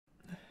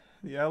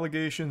The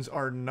allegations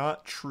are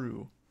not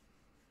true.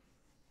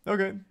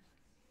 Okay.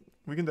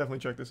 We can definitely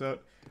check this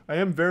out. I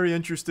am very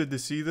interested to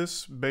see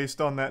this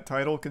based on that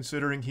title,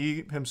 considering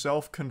he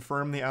himself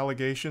confirmed the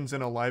allegations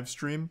in a live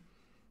stream.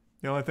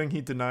 The only thing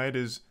he denied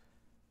is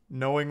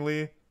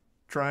knowingly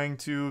trying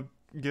to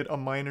get a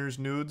minor's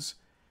nudes.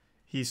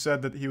 He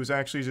said that he was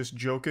actually just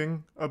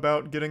joking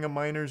about getting a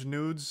minor's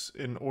nudes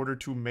in order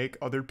to make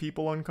other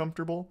people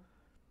uncomfortable,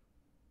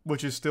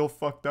 which is still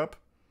fucked up.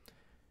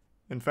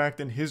 In fact,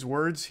 in his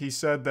words, he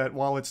said that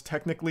while it's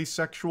technically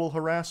sexual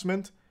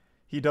harassment,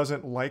 he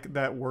doesn't like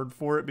that word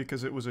for it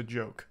because it was a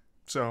joke.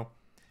 So,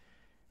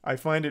 I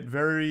find it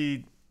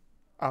very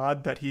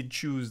odd that he'd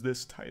choose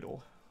this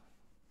title,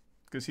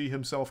 because he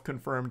himself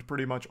confirmed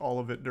pretty much all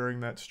of it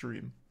during that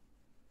stream.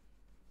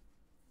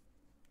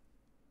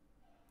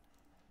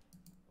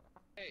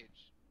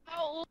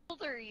 How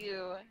old are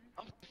you?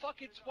 I'm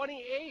fucking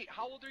 28.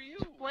 How old are you?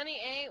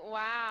 28?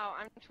 Wow,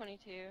 I'm 22.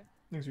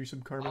 Thanks for your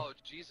sub, Karma. Oh,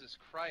 Jesus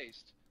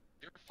Christ.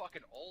 You're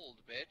fucking old,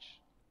 bitch.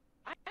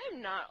 I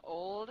am not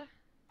old.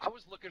 I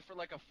was looking for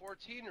like a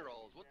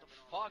 14-year-old. What the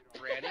fuck,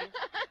 Granny?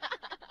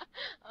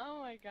 Oh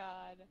my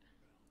god.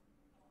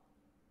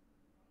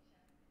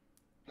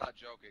 Not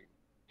joking.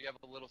 You have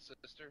a little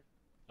sister?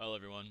 Hello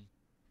everyone,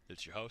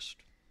 it's your host,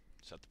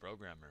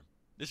 SethTheProgrammer.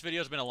 This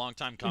video has been a long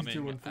time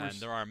coming, and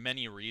there are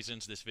many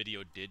reasons this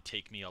video did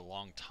take me a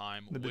long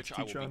time, which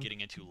I will be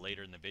getting into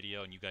later in the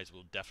video, and you guys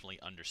will definitely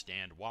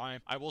understand why.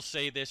 I will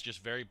say this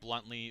just very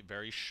bluntly,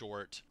 very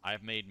short.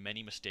 I've made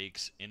many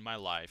mistakes in my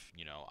life.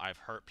 You know, I've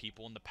hurt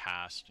people in the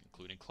past,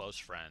 including close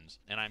friends,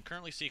 and I'm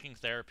currently seeking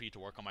therapy to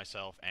work on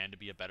myself and to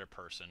be a better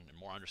person and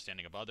more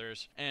understanding of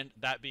others. And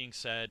that being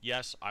said,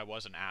 yes, I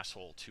was an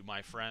asshole to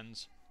my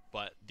friends.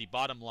 But the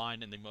bottom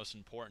line and the most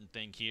important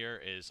thing here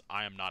is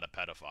I am not a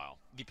pedophile.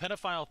 The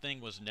pedophile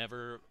thing was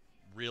never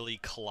really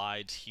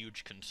Clyde's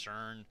huge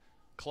concern.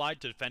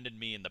 Clyde defended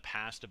me in the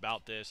past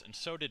about this, and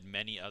so did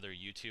many other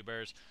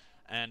YouTubers.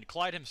 And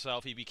Clyde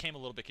himself, he became a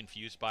little bit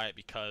confused by it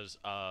because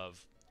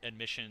of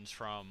admissions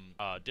from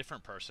a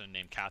different person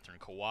named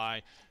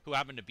Kawhi, who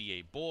happened to be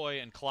a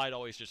boy, and Clyde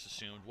always just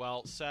assumed,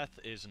 well, Seth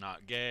is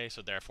not gay,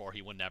 so therefore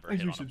he would never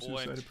hit on a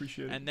boy.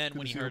 And then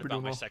when he heard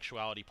about my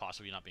sexuality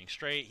possibly not being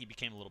straight, he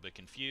became a little bit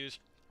confused.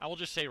 I will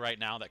just say right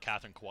now that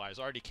Kawhi has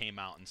already came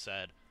out and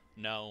said,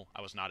 no,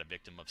 I was not a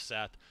victim of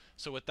Seth.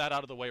 So with that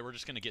out of the way, we're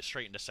just going to get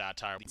straight into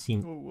satire. Whoa,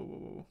 whoa, whoa,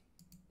 whoa.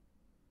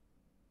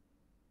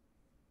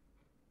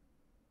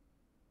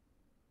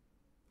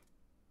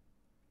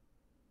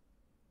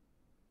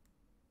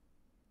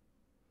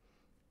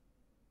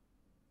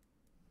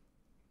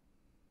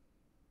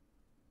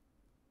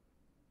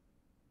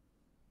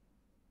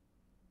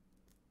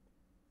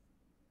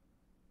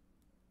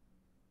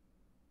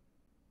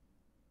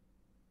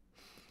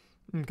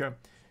 Okay.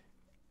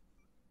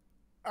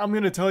 I'm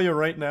going to tell you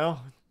right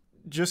now,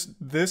 just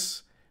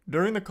this,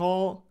 during the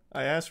call,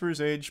 I asked for his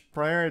age.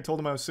 Prior, I told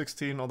him I was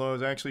 16, although I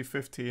was actually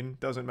 15,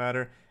 doesn't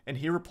matter. And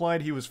he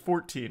replied he was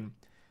 14.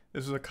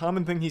 This was a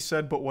common thing he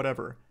said, but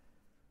whatever.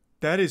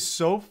 That is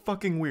so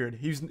fucking weird.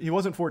 He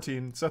wasn't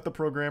 14.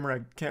 SethTheProgrammer,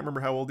 I can't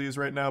remember how old he is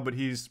right now, but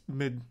he's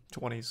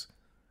mid-20s.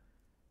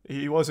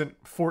 He wasn't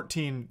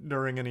 14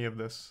 during any of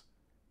this,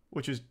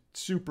 which is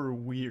super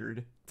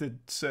weird to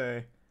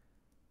say.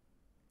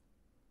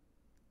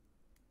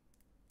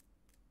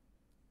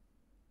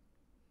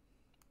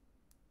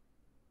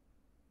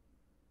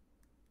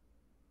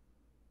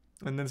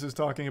 And this is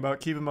talking about,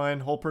 keep in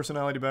mind, whole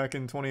personality back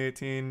in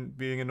 2018,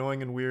 being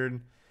annoying and weird.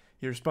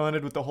 He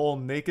responded with the whole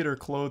naked or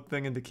clothed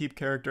thing, and to keep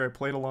character, I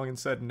played along and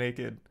said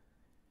naked.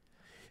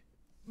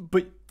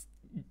 But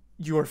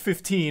you're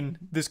 15,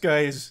 this guy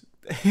is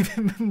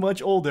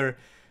much older,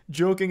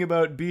 joking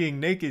about being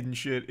naked and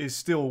shit is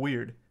still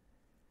weird.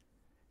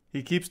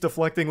 He keeps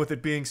deflecting with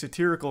it being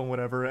satirical and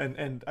whatever,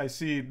 and I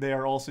see they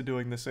are also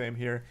doing the same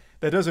here.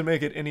 That doesn't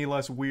make it any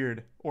less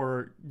weird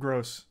or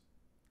gross.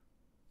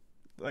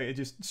 Like, it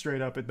just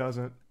straight up, it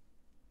doesn't.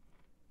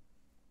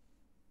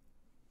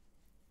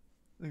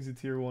 Thanks to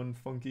tier 1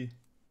 Funky,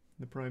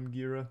 the Prime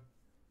Gira,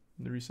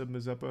 and the resub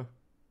Mazeppa.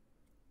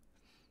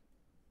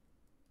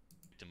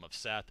 Victim of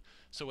Seth.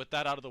 So with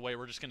that out of the way,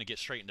 we're just going to get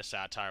straight into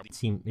satire.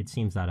 It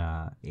seems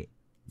that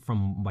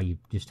from what you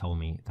just told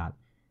me, that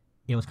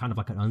it was kind of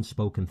like an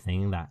unspoken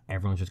thing that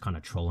everyone's just kind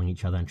of trolling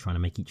each other and trying to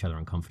make each other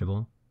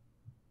uncomfortable.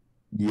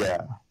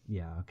 Yeah.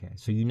 Yeah, okay.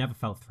 So you never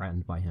felt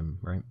threatened by him,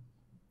 right?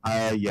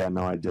 Yeah,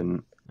 no, I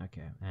didn't.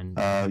 Okay, and...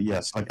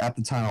 yes, like, at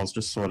the time, I was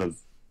just sort of...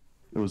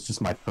 It was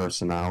just my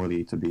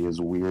personality to be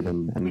as weird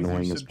and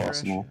annoying as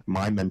possible.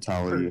 My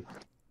mentality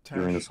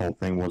during this whole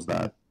thing was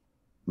that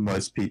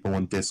most people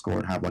in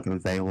Discord have, like, a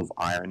veil of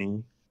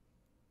irony.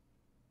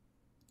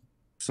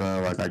 So,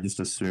 like, I just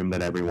assumed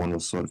that everyone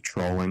was sort of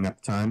trolling at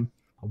the time.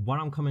 What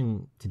I'm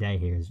coming today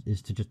here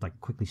is to just, like,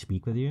 quickly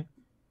speak with you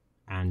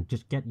and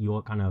just get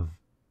your kind of,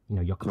 you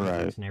know, your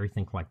comments and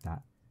everything like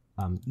that.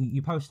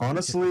 You posted...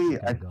 Honestly,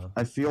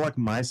 I feel like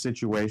my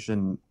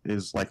situation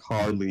is, like,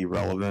 hardly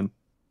relevant.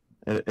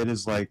 It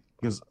is, like,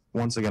 because,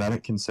 once again, I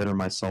don't consider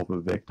myself a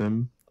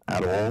victim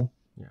at all.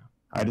 Yeah.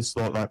 I just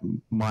thought that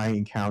my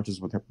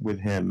encounters with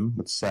him,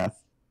 with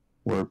Seth,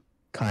 were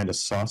kind of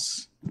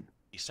sus.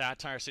 The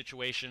satire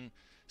situation.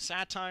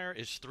 Satire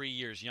is 3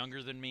 years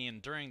younger than me,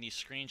 and during these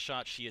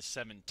screenshots, she is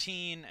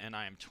 17, and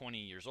I am 20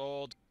 years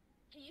old.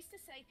 He used to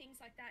say things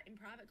like that in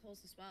private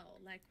calls as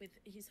well, like with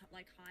his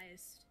like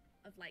highest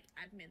of like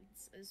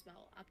admins as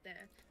well up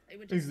there. They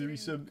would just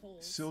sit in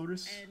calls,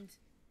 and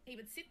he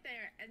would sit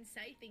there and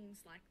say things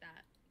like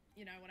that.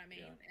 You know what I mean?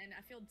 Yeah. And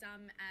I feel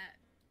dumb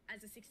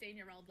as a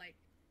 16-year-old, like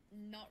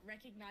not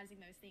recognizing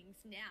those things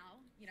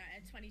now. You know,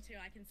 at 22,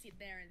 I can sit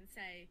there and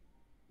say,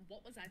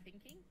 what was I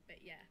thinking? But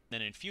yeah.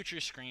 Then in future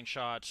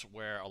screenshots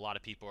where a lot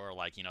of people are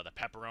like, you know, the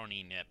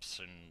pepperoni nips,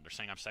 and they're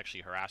saying I'm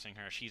sexually harassing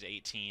her. She's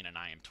 18 and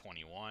I am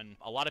 21.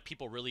 A lot of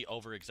people really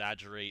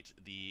over-exaggerate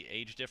the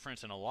age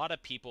difference, and a lot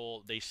of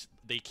people,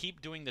 they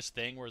keep doing this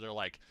thing where they're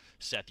like,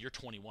 Seth, you're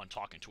 21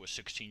 talking to a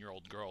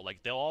 16-year-old girl.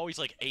 Like, they'll always,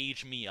 like,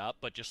 age me up,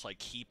 but just, like,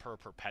 keep her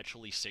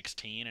perpetually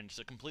 16, and it's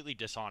a completely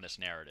dishonest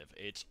narrative.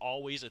 It's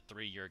always a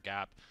 3-year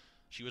gap.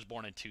 She was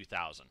born in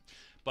 2000.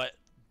 But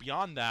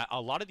beyond that,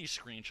 a lot of these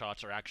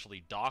screenshots are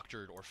actually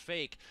doctored or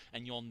fake,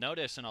 and you'll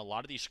notice in a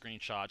lot of these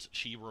screenshots,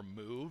 she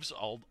removes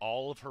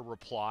all of her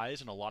replies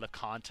and a lot of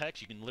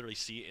context. You can literally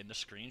see it in the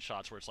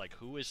screenshots where it's like,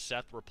 who is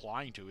Seth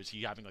replying to? Is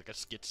he having like a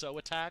schizo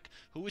attack?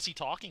 Who is he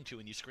talking to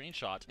in these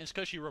screenshots? And it's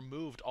because she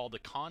removed all the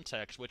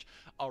context, which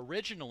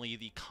originally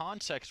the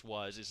context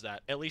is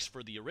that, at least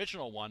for the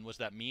original one, was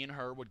that me and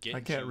her would get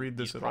into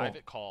these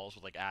private calls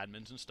with like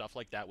admins and stuff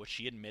like that, which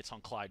she admits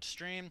on Clyde's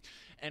stream,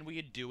 and we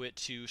would do it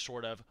to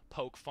sort of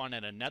poke fun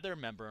at another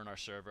member in our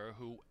server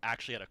who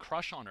actually had a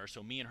crush on her,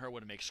 so me and her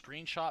would make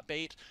screenshot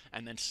bait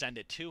and then send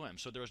it to him.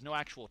 So there was no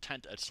actual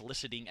intent at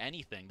soliciting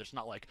anything. There's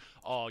not like,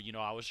 oh, you know,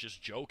 I was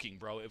just joking,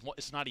 bro.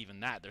 It's not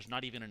even that. There's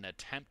not even an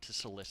attempt to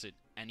solicit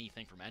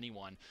anything from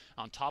anyone,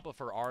 on top of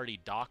her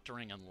already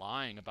doctoring and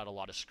lying about a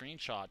lot of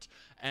screenshots.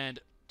 And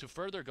to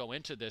further go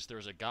into this, there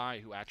was a guy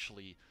who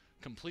actually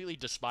completely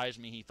despised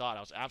me. He thought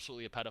I was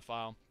absolutely a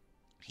pedophile.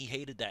 He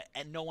hated that,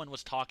 and no one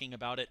was talking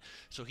about it,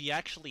 so he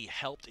actually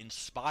helped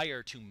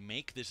inspire to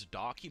make this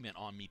document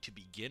on me to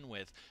begin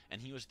with,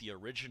 and he was the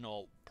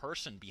original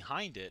person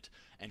behind it,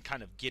 and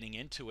kind of getting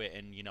into it,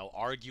 and, you know,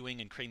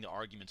 arguing and creating the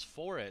arguments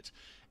for it.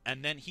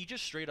 And then he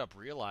just straight up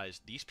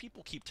realized, these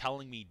people keep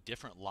telling me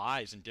different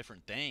lies and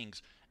different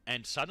things,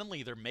 and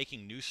suddenly they're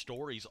making new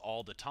stories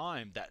all the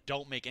time that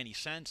don't make any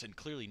sense and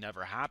clearly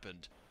never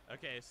happened.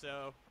 Okay,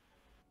 so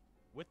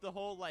with the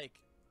whole, like,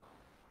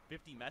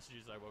 50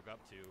 messages I woke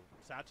up to,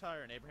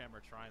 Satire and Abraham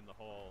are trying the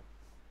whole,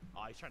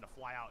 he's trying to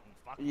fly out and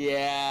fuck me.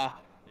 Yeah.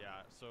 Yeah,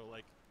 so,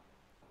 like,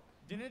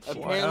 didn't she...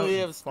 Apparently we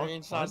have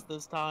screenshots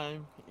this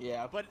time.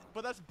 Yeah. But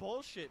that's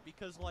bullshit,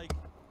 because, like,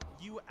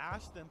 you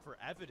asked them for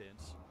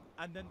evidence,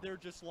 and then they're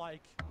just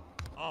like,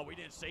 oh, we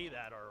didn't say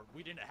that, or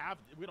we don't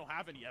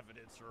have any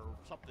evidence, or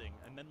something.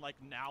 And then, like,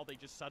 now they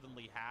just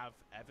suddenly have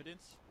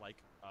evidence, like,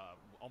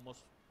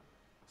 almost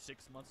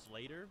 6 months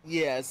later.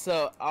 Yeah,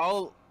 so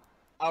I'll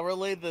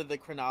relay the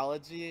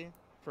chronology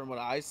from what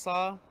I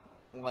saw,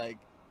 like,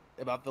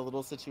 about the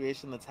little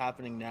situation that's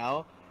happening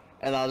now,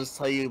 and I'll just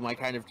tell you my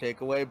kind of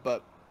takeaway.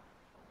 But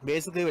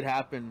basically what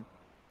happened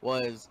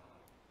was,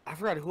 I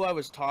forgot who I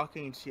was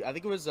talking to. I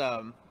think it was,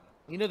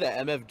 you know, the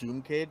MF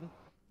Doom kid?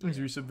 Thanks,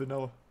 you said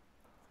Vanilla.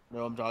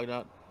 No, I'm talking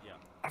about? Yeah.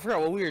 I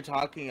forgot what we were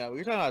talking about. We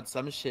were talking about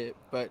some shit,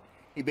 but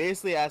he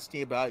basically asked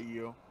me about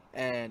you.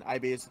 And I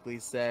basically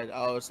said,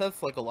 oh,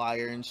 Seth's like a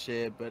liar and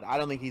shit, but I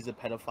don't think he's a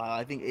pedophile.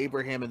 I think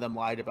Abraham and them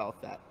lied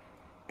about that.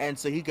 And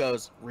so he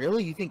goes,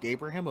 really? You think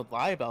Abraham would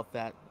lie about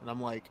that? And I'm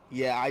like,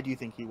 yeah, I do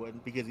think he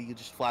would, because he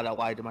just flat out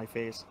lied to my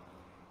face.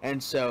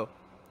 And so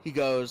he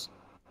goes,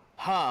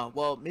 huh,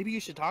 well, maybe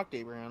you should talk to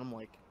Abraham. I'm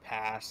like,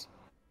 pass.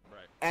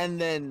 Right. And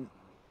then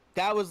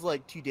that was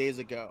like 2 days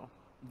ago.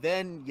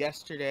 Then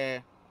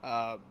yesterday,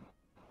 I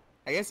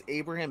guess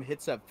Abraham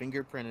hits up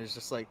Fingerprint and is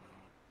just like,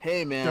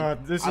 hey man,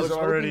 God, this I was is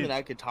already hoping that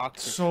I could talk to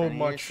so Trini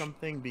much or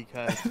something,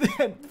 because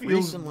that feels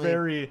recently,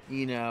 very,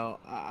 you know,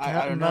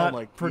 I don't know,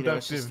 like,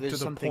 productive, you know, there's to the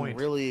something point.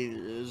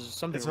 there's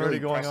something It's really already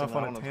going pressing off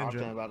on I a want to talk to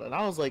tangent. him about it. And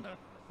I was like, I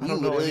you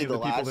don't know literally any of the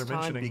the people last they're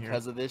time, mentioning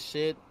because here. of this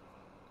shit,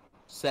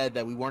 said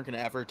that we weren't gonna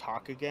ever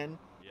talk again,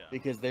 Yeah.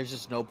 because there's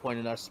just no point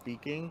in us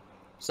speaking.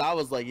 So I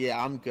was like,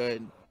 yeah, I'm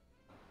good.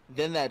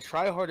 Then that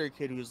tryharder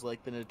kid, who's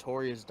like the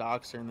notorious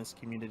doxer in this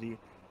community,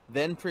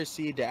 then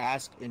proceeded to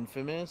ask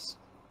Infamous,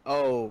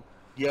 oh,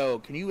 yo,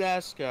 can you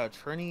ask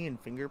Trini and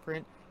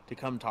Fingerprint to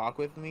come talk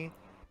with me?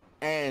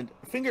 And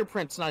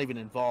Fingerprint's not even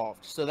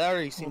involved, so that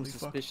already seems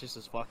suspicious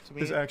as fuck to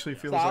me. This actually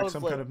feels like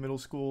some kind of middle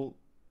school,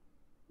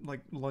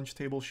 like, lunch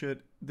table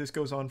shit. This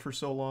goes on for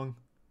so long.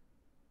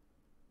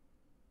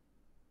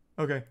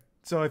 Okay,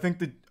 so I think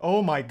the...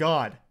 Oh my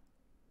god.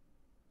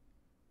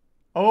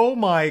 Oh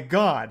my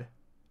god.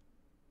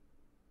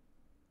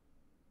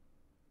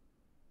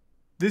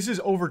 This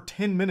is over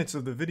 10 minutes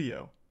of the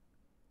video.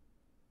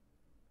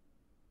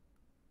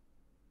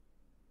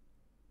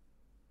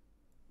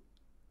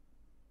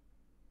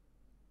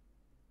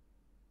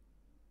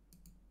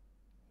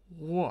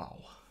 Wow.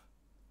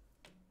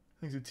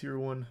 Thanks to Tier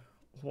 1,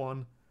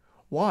 Juan.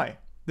 Why?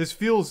 This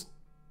feels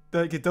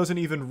like it doesn't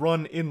even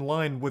run in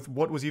line with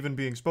what was even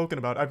being spoken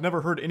about. I've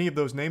never heard any of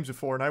those names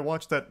before, and I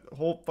watched that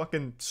whole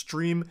fucking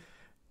stream,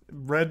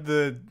 read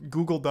the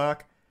Google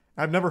Doc.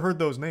 I've never heard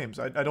those names.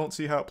 I don't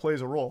see how it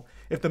plays a role.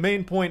 If the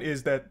main point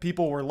is that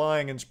people were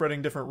lying and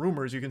spreading different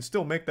rumors, you can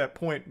still make that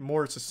point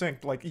more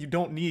succinct. Like, you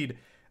don't need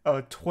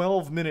a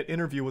 12-minute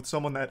interview with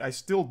someone that I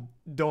still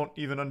don't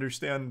even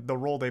understand the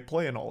role they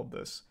play in all of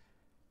this.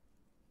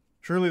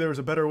 Surely there was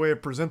a better way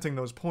of presenting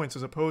those points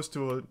as opposed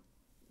to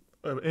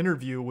an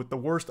interview with the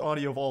worst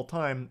audio of all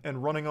time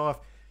and running off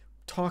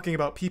talking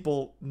about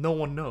people no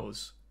one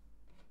knows.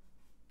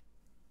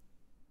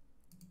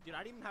 Dude,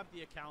 I didn't even have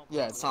the account.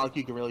 Yeah, it's not like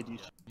you can really do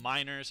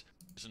minors.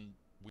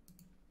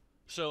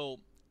 So,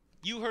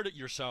 you heard it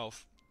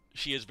yourself.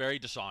 She is very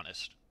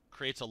dishonest.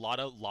 Creates a lot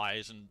of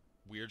lies and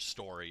weird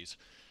stories.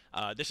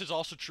 This is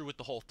also true with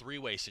the whole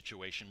three-way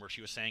situation where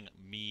she was saying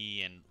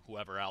me and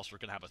whoever else were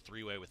going to have a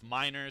three-way with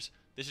minors.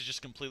 This is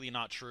just completely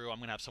not true. I'm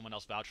going to have someone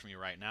else vouch for me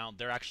right now.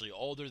 They're actually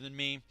older than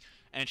me,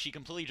 and she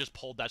completely just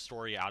pulled that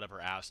story out of her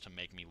ass to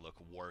make me look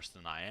worse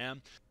than I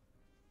am.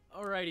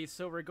 Alrighty,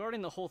 so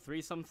regarding the whole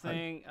threesome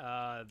thing,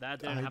 that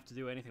didn't have to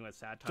do anything with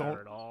satire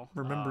at all.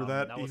 Remember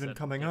that even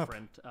coming up.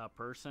 Different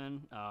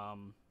person.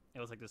 It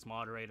was like this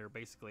moderator,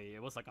 basically.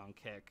 It was like on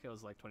Kick. It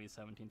was like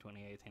 2017,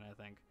 2018, I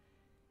think.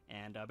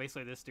 And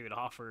basically this dude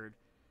offered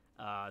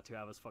to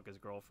have us fuck his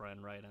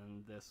girlfriend, right?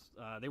 And this,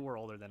 they were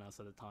older than us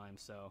at the time,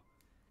 so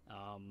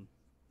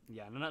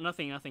yeah,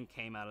 nothing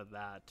came out of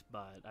that.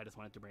 But I just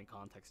wanted to bring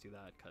context to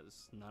that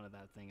because none of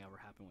that thing ever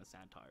happened with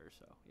satire.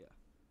 So yeah.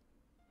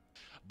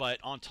 But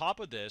on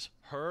top of this,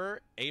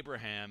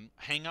 Abraham,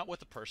 hang out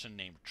with a person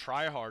named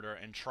Tryharder,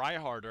 and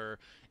Tryharder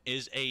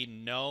is a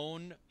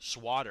known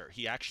swatter.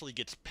 He actually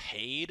gets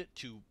paid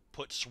to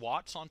put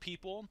swats on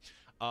people.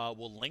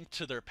 Will link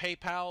to their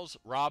PayPals,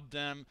 rob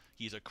them.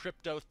 He's a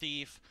crypto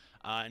thief,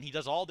 and he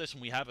does all this,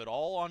 and we have it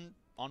all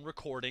on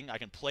recording. I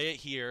can play it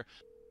here.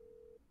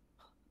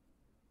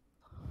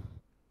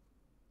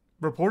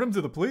 Report him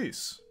to the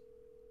police.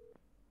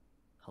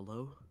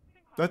 Hello?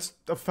 That's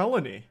a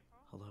felony.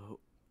 Hello?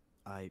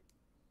 I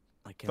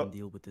can't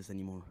deal with this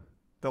anymore.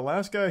 The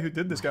last guy who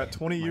did this got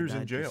 20 years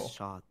in jail. Just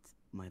shot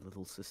my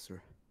little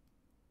sister.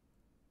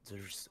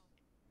 There's...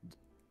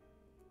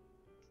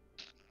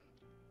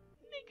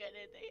 Nigga,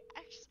 did they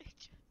actually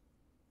just...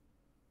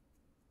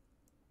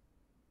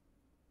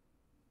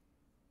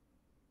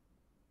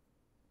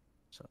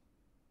 So...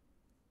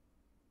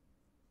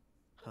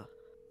 Huh.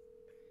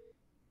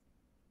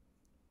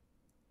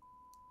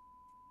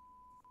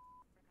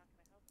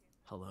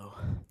 Hello?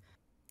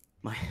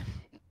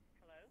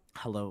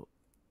 Hello?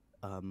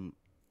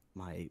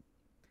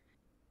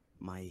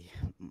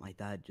 My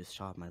dad just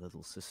shot my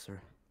little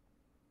sister.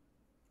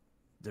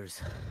 There's...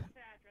 What's the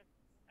address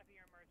of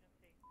your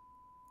emergency?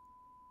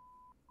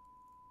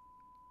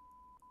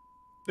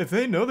 If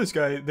they know this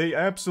guy, they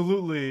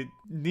absolutely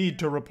need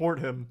to report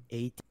him.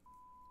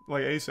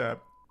 Like ASAP.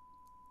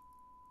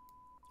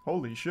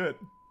 Holy shit.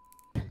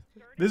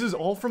 This is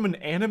all from an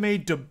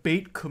anime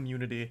debate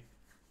community.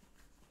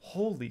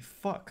 Holy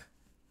fuck.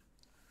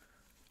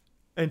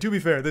 And to be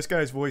fair, this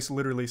guy's voice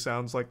literally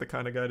sounds like the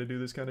kind of guy to do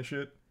this kind of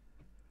shit.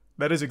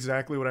 That is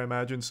exactly what I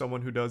imagine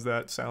someone who does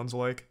that sounds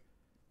like.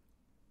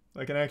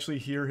 I can actually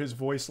hear his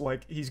voice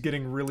like he's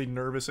getting really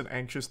nervous and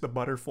anxious, the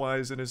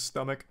butterflies in his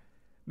stomach.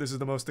 This is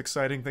the most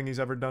exciting thing he's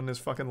ever done in his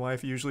fucking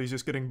life. Usually he's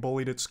just getting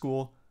bullied at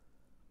school.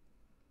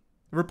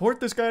 Report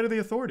this guy to the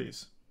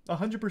authorities.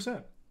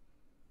 100%.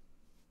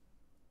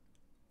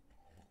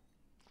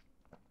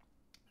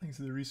 Thanks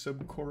to the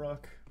resub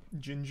Korok,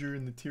 Ginger,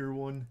 and the tier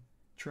 1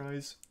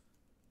 tries.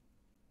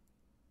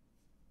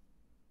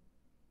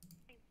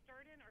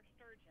 Sturgeon or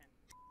sturgeon?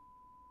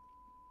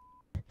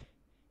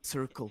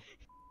 Circle.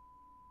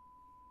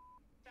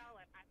 Spell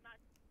it. I'm not...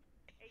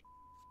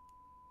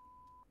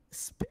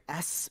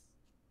 S...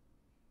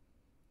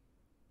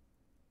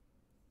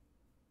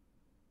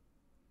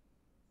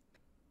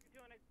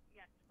 You're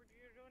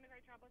doing a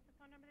great job. What's the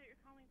phone number that you're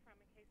calling from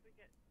in case we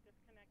get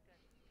disconnected?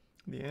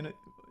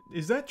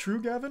 Is that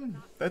true, Gavin?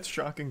 That's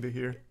shocking to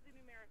hear.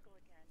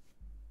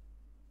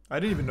 I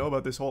didn't even know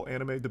about this whole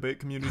anime debate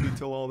community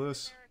till all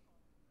this.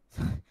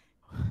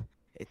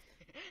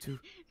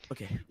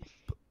 Okay.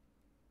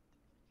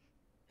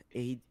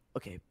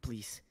 Okay,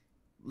 please.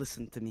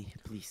 Listen to me,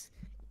 please.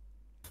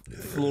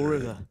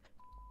 Florida.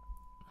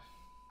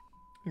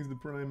 He's the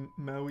prime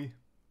Maui.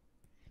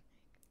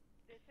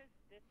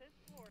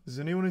 Is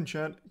anyone in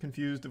chat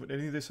confused what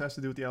any of this has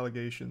to do with the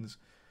allegations?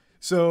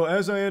 So,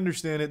 as I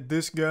understand it,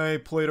 this guy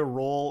played a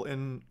role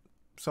in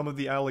some of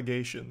the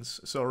allegations.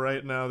 So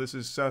right now, this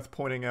is Seth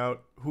pointing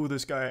out who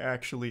this guy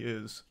actually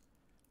is.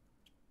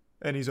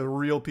 And he's a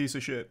real piece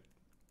of shit.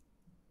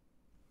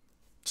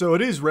 So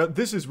it is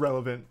this is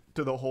relevant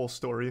to the whole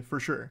story, for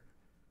sure.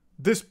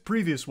 This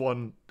previous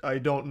one, I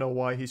don't know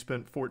why he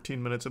spent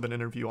 14 minutes of an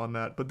interview on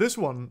that, but this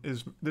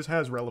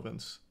has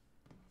relevance.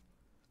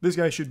 This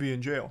guy should be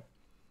in jail.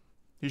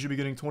 He should be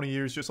getting 20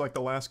 years just like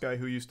the last guy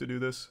who used to do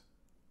this.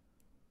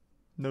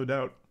 No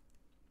doubt.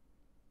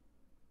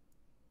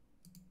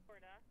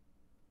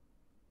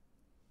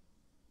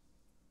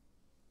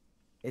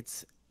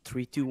 It's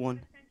 321.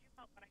 Okay,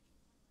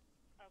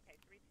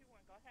 321.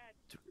 Go ahead.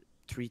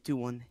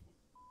 321.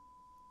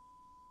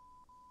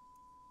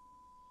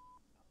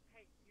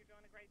 Okay, you're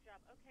doing a great job.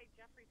 Okay,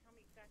 Jeffrey, tell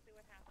me exactly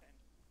what happened.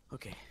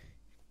 Okay,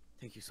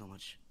 thank you so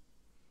much.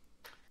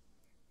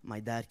 My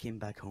dad came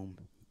back home.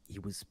 He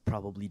was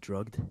probably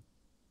drugged.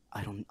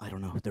 I don't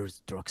know.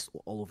 There's drugs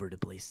all over the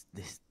place.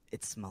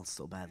 It smells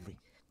so badly.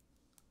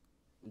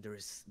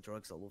 There's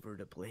drugs all over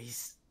the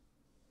place.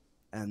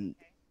 And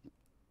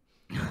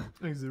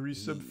thanks, the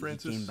resub,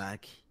 Francis. He came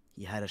back.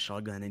 He had a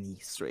shotgun and he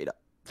straight up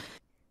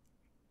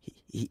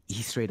he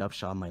straight up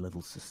shot my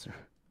little sister.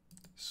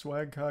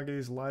 Swag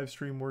Kage's live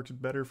stream works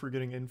better for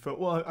getting info.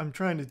 Well, I'm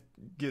trying to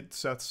get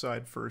Seth's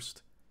side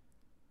first,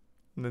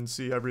 and then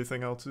see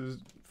everything else is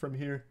from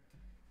here.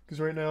 Because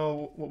right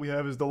now, what we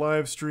have is the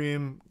live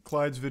stream,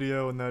 Clyde's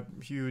video, and that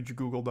huge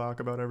Google Doc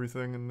about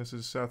everything, and this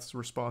is Seth's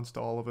response to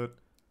all of it.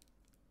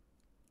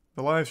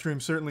 The live stream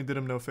certainly did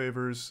him no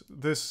favors.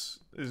 This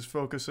is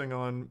focusing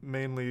on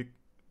mainly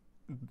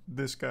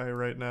this guy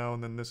right now,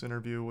 and then this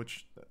interview,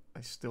 which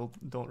I still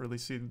don't really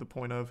see the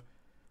point of.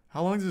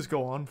 How long does this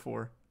go on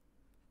for?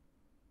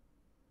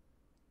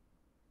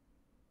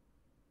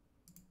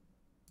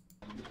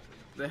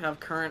 They have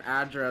current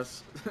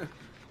address.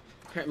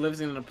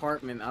 Lives in an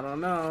apartment. I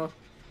don't know.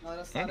 No,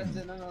 that's not it.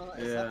 No.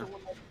 It's not the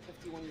one that's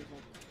 51 years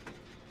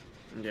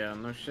old. Yeah,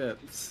 no shit.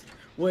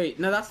 Wait,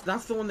 no,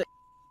 that's the one that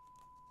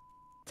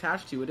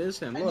attached to. It is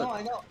him. Look.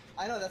 I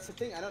know. That's the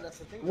thing.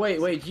 Wait.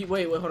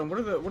 Hold on.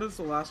 What is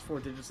the last 4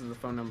 digits of the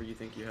phone number you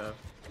think you have?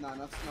 No, that's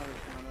not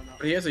it. No.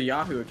 But he has a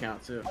Yahoo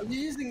account too. Are you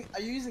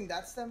using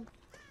that stem?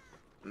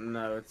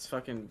 No, it's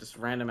fucking just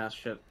random ass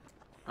shit.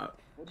 What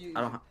do you?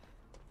 I don't.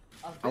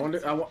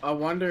 I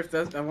wonder if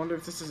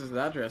this is his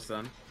address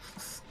then.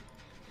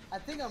 I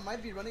think I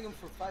might be running him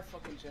for 5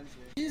 fucking gens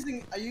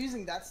here. Are you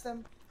using that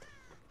stem?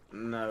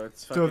 No,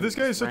 it's so if this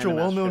guy is such a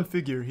well-known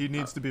figure, he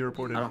needs to be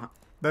reported.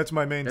 That's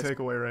my main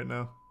takeaway right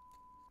now.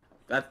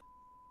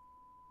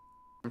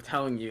 I'm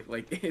telling you,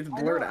 like, it's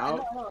blurred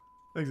out.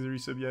 Thanks for the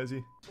resub,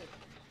 Yazzie.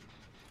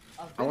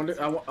 I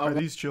wonder. Are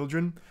these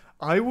children?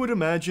 I would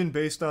imagine,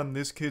 based on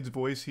this kid's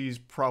voice, he's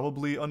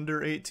probably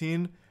under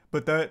 18,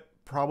 but that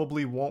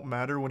probably won't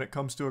matter when it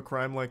comes to a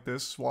crime like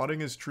this.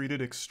 Swatting is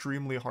treated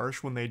extremely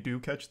harsh when they do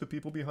catch the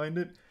people behind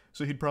it,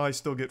 so he'd probably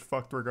still get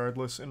fucked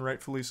regardless, and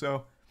rightfully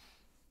so.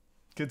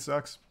 Kid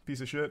sucks.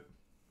 Piece of shit.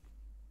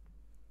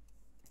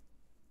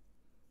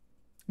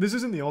 This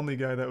isn't the only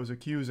guy that was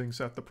accusing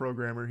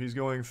SethTheProgrammer. He's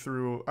going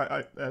through,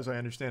 as I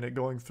understand it,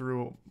 going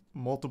through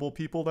multiple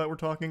people that were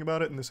talking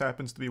about it, and this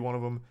happens to be one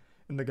of them,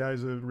 and the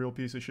guy's a real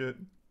piece of shit.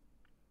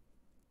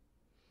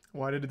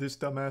 Why did this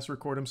dumbass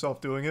record himself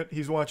doing it?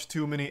 He's watched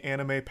too many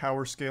anime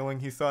power scaling.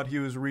 He thought he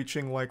was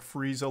reaching like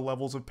Frieza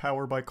levels of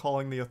power by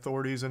calling the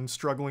authorities and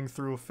struggling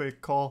through a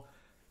fake call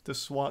to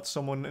swat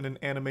someone in an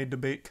anime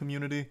debate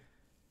community.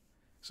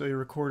 So he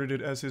recorded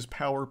it as his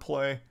power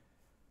play.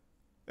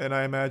 And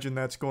I imagine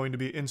that's going to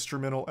be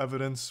instrumental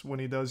evidence when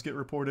he does get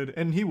reported.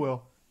 And he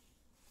will.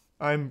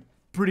 I'm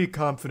pretty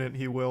confident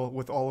he will,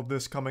 with all of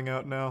this coming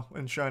out now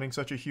and shining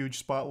such a huge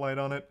spotlight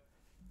on it.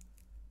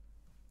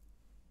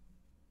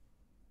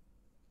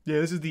 Yeah,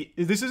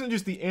 this isn't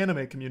just the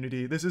anime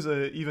community. This is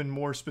a even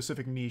more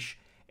specific niche.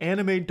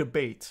 Anime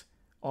debate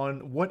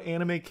on what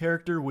anime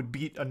character would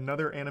beat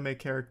another anime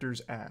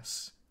character's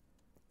ass.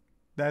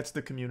 That's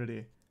the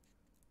community.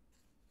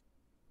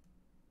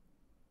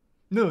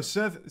 No,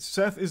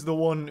 Seth is the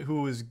one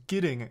who is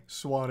getting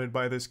swatted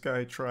by this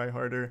guy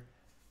Tryharder.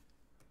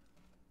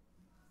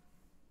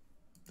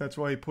 That's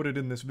why he put it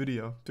in this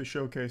video, to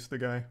showcase the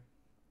guy.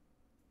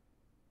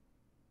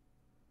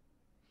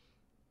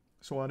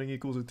 Swatting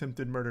equals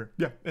attempted murder.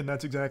 Yeah, and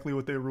that's exactly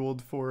what they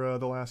ruled for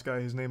the last guy.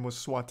 His name was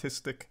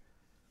Swatistic.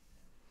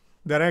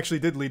 That actually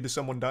did lead to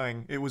someone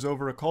dying. It was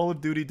over a Call of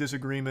Duty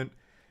disagreement.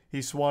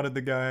 He swatted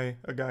the guy.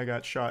 A guy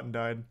got shot and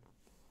died.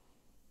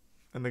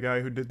 And the guy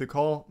who did the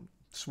call,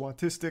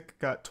 Swatistic,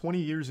 got 20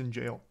 years in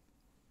jail.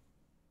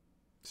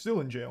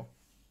 Still in jail.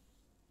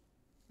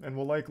 And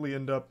will likely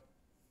end up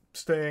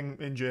staying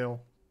in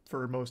jail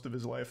for most of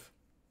his life.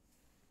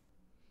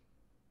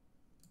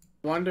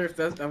 I wonder if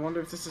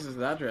this is his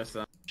address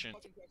then.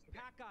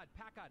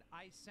 Packard,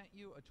 I sent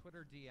you a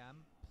Twitter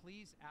DM.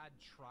 Please add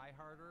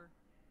Tryharder.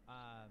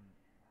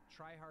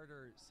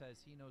 Tryharder says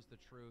he knows the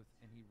truth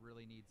and he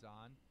really needs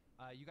on.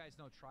 You guys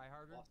know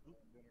Tryharder?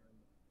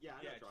 Yeah,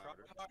 I know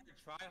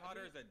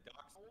Tryharder is a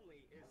dox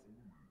only. Is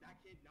that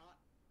kid not?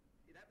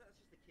 That's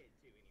just a kid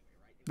too, anyway,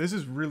 right? This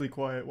is really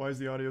quiet. Why is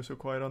the audio so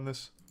quiet on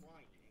this? So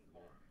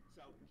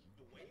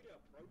the way to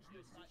approach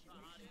this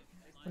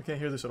situation, I can't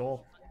hear this at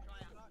all.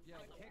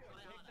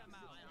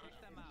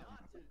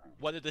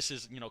 Whether this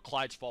is,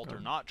 Clyde's fault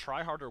or not,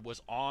 Tryharder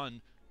was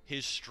on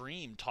his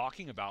stream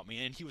talking about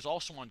me, and he was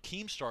also on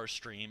Keemstar's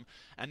stream,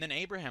 and then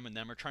Abraham and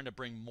them are trying to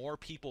bring more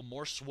people,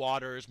 more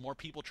swatters, more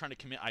people trying to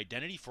commit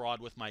identity fraud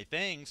with my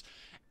things,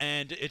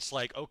 and it's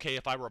like, okay,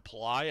 if I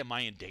reply, am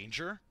I in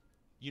danger?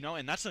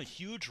 And that's a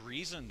huge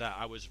reason that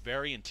I was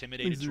very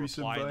intimidated to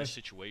reply in this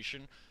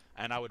situation,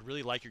 and I would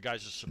really like your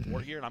guys'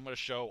 support here, and I'm going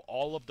to show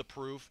all of the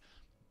proof.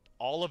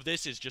 All of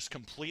this is just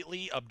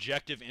completely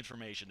objective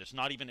information. It's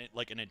not even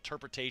like an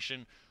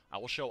interpretation. I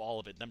will show all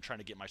of it. Them trying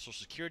to get my social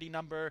security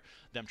number,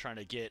 them trying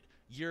to get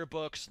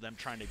yearbooks, them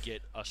trying to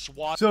get a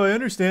SWAT. So I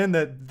understand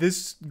that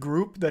this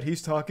group that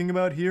he's talking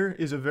about here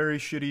is a very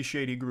shitty,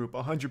 shady group.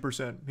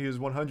 100%. He is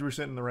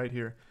 100% in the right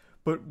here.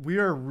 But we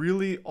are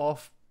really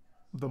off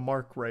the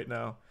mark right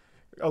now.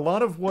 A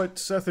lot of what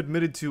Seth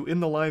admitted to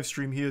in the live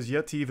stream he has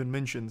yet to even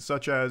mention,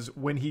 such as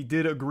when he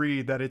did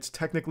agree that it's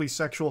technically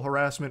sexual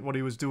harassment what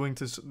he was doing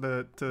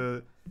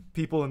to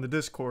people in the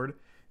Discord,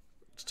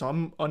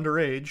 some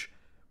underage,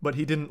 but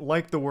he didn't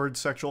like the word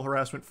sexual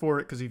harassment for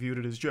it because he viewed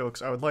it as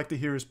jokes. I would like to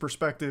hear his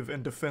perspective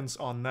and defense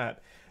on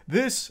that.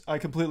 This, I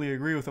completely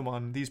agree with him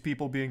on, these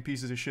people being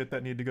pieces of shit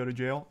that need to go to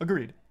jail.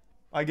 Agreed.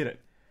 I get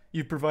it.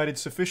 You've provided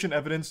sufficient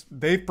evidence.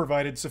 They've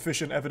provided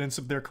sufficient evidence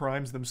of their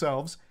crimes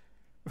themselves.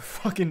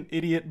 Fucking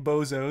idiot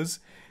bozos.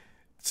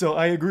 So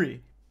I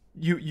agree.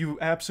 You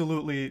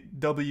absolutely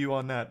W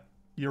on that.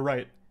 You're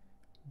right.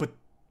 But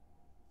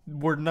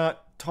we're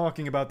not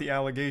talking about the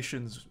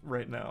allegations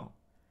right now.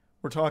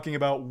 We're talking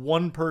about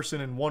one person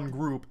in one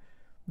group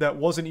that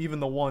wasn't even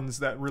the ones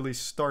that really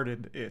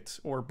started it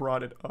or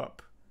brought it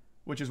up,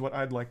 which is what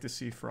I'd like to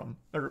see from,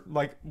 or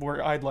like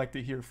where I'd like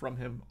to hear from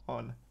him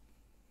on.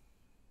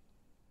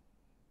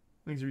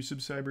 Thanks for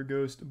resub Cyber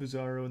Ghost,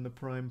 Bizarro, and the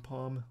Prime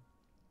Palm.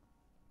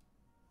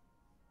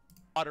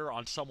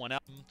 On someone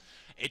else,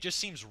 it just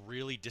seems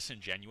really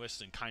disingenuous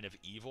and kind of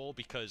evil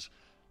because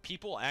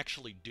people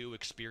actually do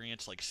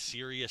experience like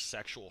serious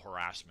sexual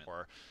harassment,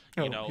 or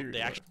you know,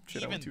 they actually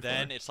even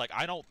then it's like,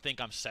 I don't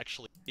think I'm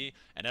sexually,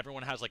 and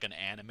everyone has like an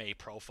anime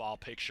profile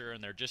picture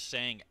and they're just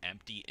saying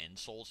empty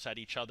insults at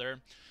each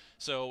other.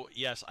 So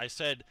yes, I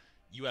said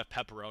you have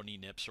pepperoni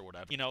nips or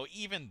whatever. You know,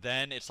 even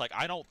then, it's like,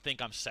 I don't think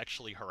I'm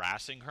sexually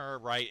harassing her,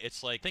 right?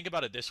 It's like, think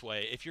about it this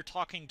way. If you're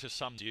talking to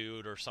some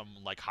dude or some,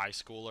 like, high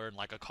schooler in,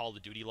 like, a Call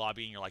of Duty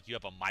lobby, and you're like, you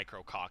have a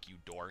micro cock, you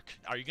dork.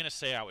 Are you gonna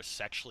say I was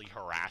sexually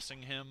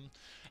harassing him?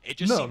 It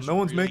just seems no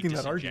one's really making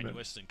that argument.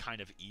 disingenuous and kind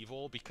of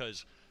evil,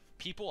 because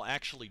people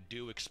actually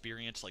do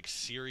experience, like,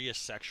 serious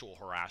sexual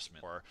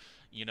harassment. Or,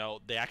 you know,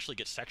 they actually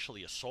get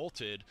sexually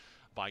assaulted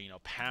by, you know,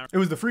 parents. It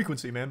was the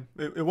frequency, man.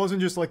 It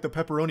wasn't just like the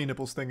pepperoni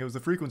nipples thing. It was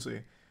the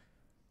frequency.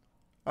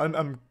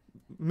 I'm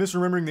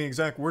misremembering the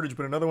exact wordage,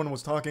 but another one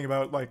was talking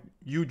about like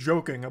you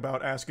joking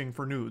about asking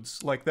for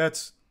nudes. Like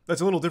that's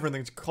a little different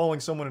than calling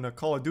someone in a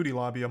Call of Duty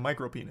lobby a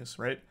micro penis,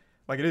 right?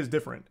 Like it is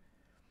different.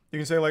 You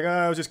can say like,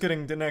 I was just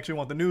kidding, didn't actually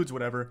want the nudes,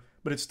 whatever.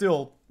 But it's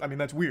still, I mean,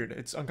 that's weird.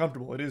 It's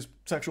uncomfortable. It is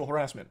sexual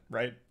harassment,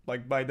 right?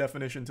 Like by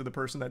definition, to the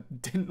person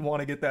that didn't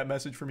want to get that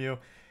message from you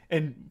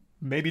and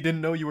maybe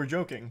didn't know you were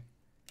joking.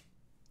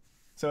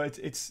 So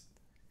it's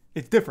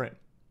different.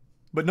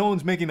 But no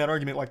one's making that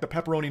argument like the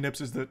pepperoni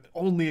nips is the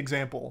only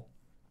example.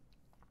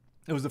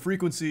 It was the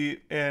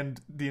frequency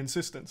and the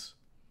insistence.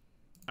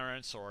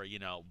 Parents or, you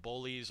know,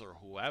 bullies or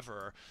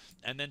whoever.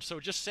 And then so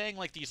just saying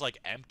like these like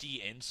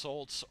empty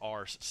insults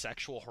are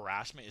sexual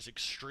harassment is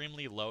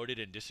extremely loaded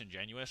and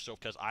disingenuous. So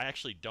because I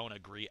actually don't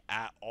agree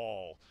at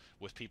all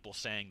with people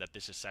saying that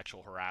this is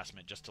sexual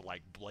harassment just to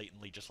like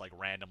blatantly just like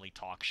randomly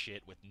talk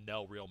shit with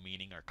no real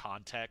meaning or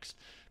context.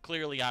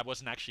 Clearly I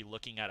wasn't actually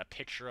looking at a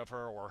picture of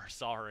her or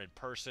saw her in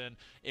person.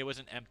 It was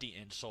an empty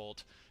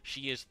insult.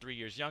 She is 3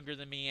 years younger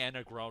than me and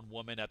a grown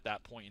woman at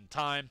that point in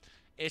time.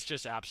 It's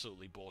just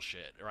absolutely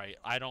bullshit, right?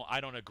 I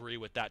don't agree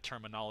with that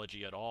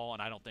terminology at all,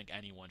 and I don't think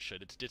anyone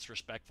should. It's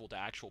disrespectful to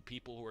actual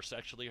people who are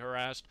sexually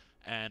harassed,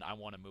 and I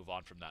want to move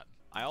on from that.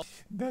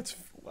 That's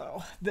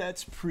wow.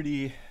 That's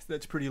pretty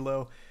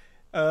low.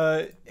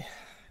 Hold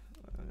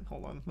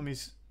on.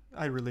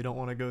 I really don't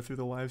want to go through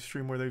the live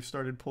stream where they've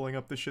started pulling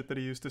up the shit that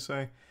he used to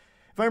say.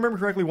 If I remember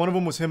correctly, one of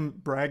them was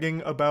him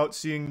bragging about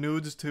seeing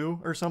nudes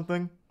too, or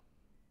something.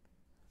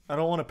 I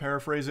don't want to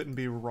paraphrase it and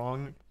be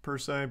wrong, per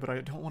se, but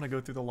I don't want to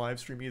go through the live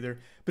stream either.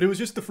 But it was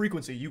just the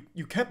frequency.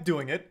 You kept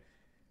doing it.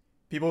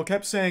 People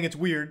kept saying it's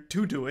weird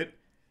to do it.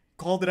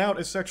 Called it out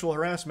as sexual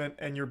harassment,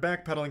 and you're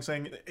backpedaling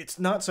saying it's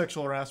not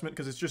sexual harassment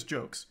because it's just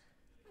jokes.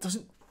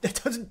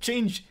 It doesn't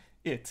change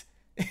it.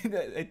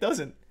 It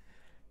doesn't.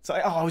 It's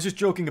like, oh, I was just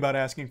joking about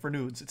asking for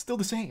nudes. It's still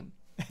the same.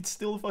 It's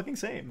still the fucking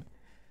same.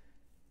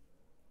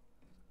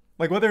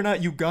 Like, whether or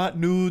not you got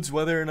nudes,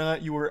 whether or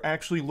not you were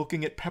actually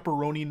looking at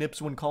pepperoni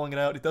nips when calling it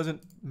out, it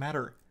doesn't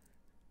matter.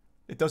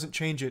 It doesn't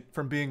change it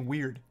from being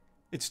weird.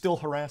 It's still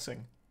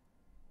harassing.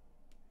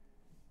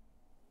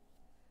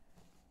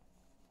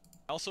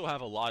 I also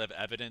have a lot of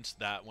evidence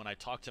that when I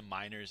talked to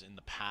minors in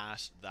the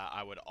past, that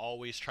I would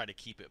always try to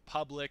keep it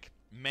public.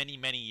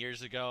 Many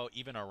years ago,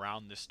 even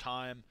around this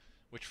time,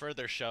 which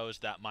further shows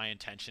that my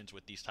intentions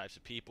with these types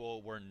of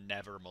people were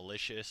never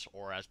malicious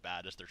or as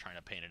bad as they're trying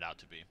to paint it out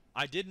to be.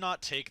 I did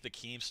not take the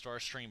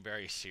Keemstar stream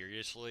very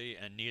seriously,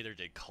 and neither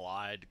did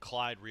Clyde.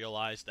 Clyde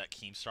realized that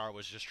Keemstar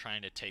was just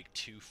trying to take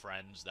two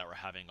friends that were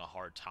having a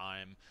hard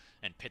time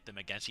and pit them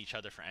against each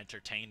other for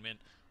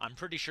entertainment. I'm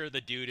pretty sure the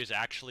dude is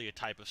actually a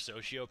type of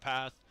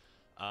sociopath,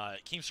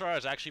 Keemstar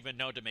has actually been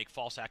known to make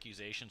false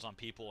accusations on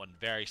people in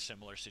very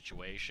similar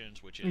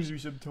situations, which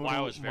is why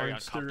I was very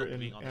uncomfortable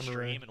being on the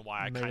stream and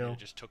why I kind of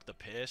just took the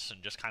piss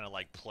and just kind of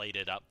like played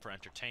it up for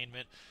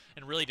entertainment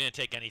and really didn't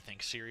take anything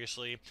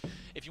seriously.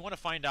 If you want to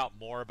find out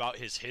more about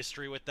his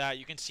history with that,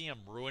 you can see him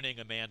ruining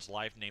a man's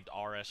life named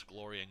RS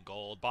Glory and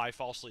Gold by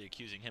falsely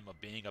accusing him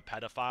of being a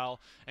pedophile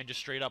and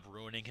just straight up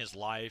ruining his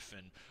life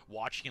and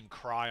watching him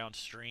cry on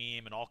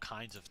stream and all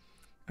kinds of...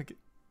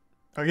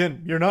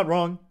 Again, you're not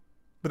wrong.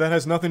 But that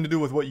has nothing to do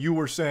with what you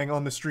were saying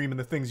on the stream and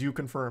the things you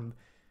confirmed.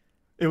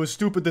 It was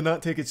stupid to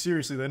not take it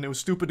seriously then. It was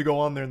stupid to go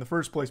on there in the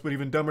first place, but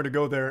even dumber to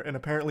go there and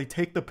apparently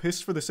take the piss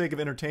for the sake of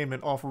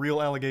entertainment off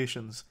real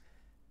allegations.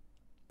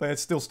 But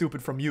that's still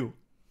stupid from you.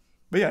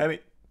 But yeah, I mean,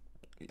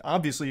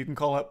 obviously you can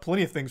call out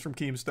plenty of things from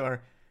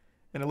Keemstar,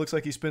 and it looks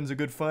like he spends a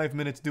good 5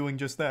 minutes doing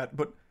just that.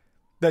 But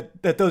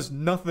that does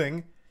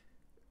nothing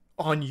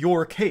on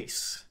your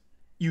case.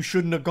 You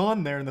shouldn't have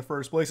gone there in the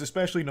first place,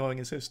 especially knowing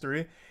his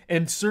history,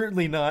 and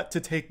certainly not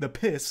to take the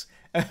piss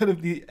out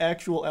of the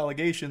actual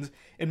allegations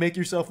and make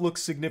yourself look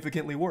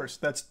significantly worse.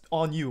 That's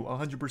on you,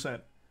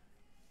 100%.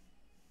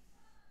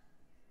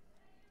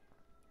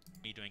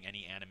 Me doing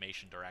any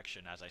animation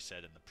direction, as I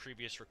said in the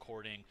previous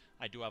recording.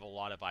 I do have a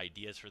lot of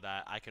ideas for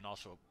that. I can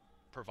also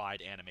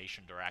provide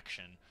animation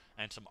direction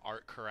and some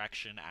art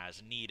correction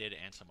as needed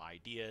and some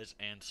ideas,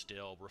 and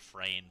still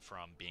refrain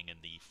from being in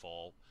the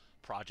full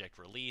project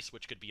release,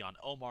 which could be on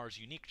Omar's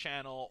unique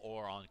channel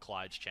or on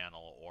Clyde's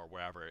channel or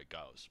wherever it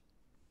goes.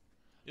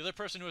 The other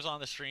person who was on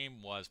the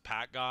stream was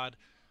Pat God.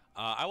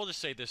 I will just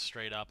say this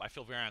straight up. I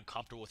feel very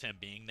uncomfortable with him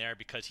being there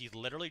because he's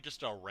literally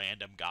just a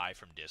random guy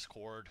from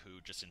Discord who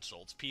just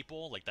insults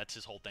people. Like, that's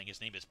his whole thing. His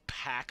name is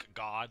Pack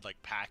God.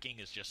 Like, packing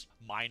is just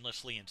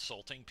mindlessly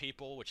insulting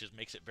people, which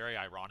makes it very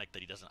ironic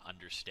that he doesn't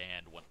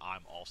understand when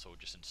I'm also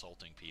just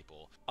insulting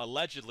people.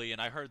 Allegedly,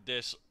 and I heard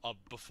this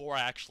before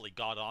I actually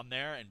got on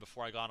there and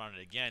before I got on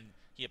it again,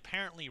 he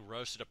apparently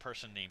roasted a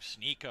person named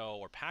Sneeko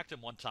or packed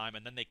him one time,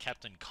 and then they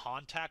kept in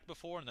contact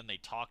before, and then they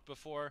talked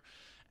before.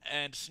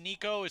 And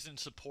Sneeko is in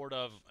support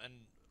of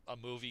a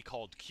movie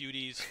called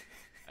Cuties,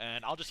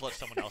 and I'll just let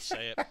someone else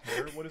say it.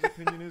 Hear what his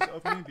opinion is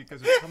of me,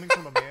 because it's coming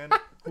from a man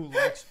who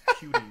likes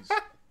cuties.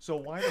 So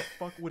why the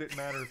fuck would it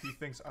matter if he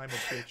thinks I'm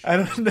a bitch? I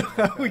don't know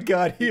how we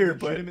got here,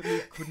 but... It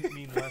legitimately couldn't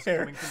mean less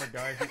coming from a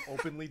guy who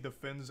openly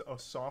defends a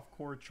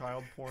softcore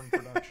child porn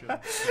production.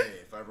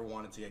 Hey, if I ever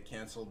wanted to get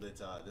canceled,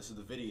 this is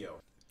the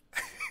video.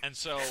 And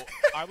so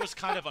I was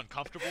kind of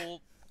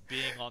uncomfortable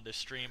being on this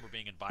stream or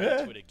being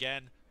invited to it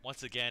again.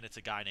 Once again, it's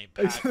a guy named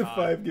Pat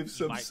God. Gives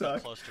some might suck.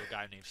 be close to a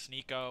guy named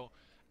Sneeko.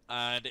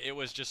 And it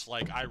was just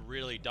like, I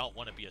really don't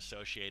want to be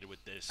associated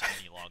with this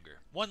any longer.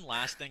 One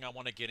last thing I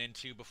want to get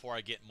into before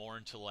I get more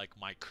into like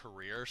my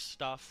career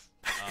stuff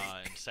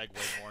and segue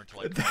more into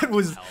like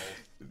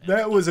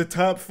that was a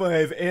top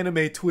 5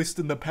 anime twist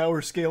in the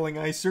power scaling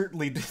I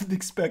certainly didn't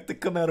expect to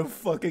come out of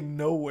fucking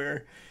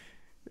nowhere.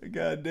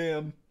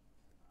 Goddamn.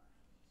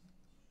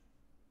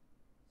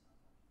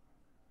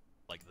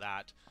 Like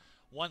that.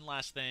 One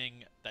last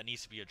thing that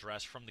needs to be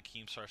addressed from the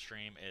Keemstar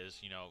stream is,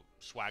 you know,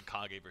 Swag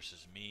Kage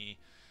versus me,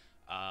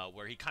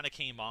 where he kind of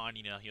came on,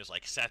 you know, he was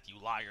like, Seth,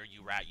 you liar,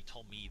 you rat, you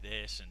told me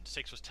this, and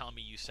Six was telling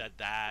me you said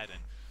that,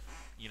 and,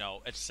 you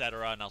know,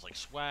 etc. And I was like,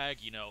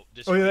 Swag, you know,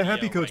 this the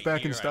Happy Coach right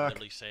back here, in stock. I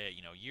literally say it,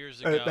 you know, years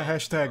ago. The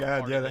hashtag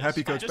ad, yeah, the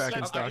Happy Coach back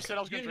in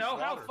stock. You know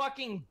how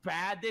fucking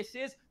bad this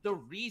is? The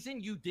reason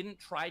you didn't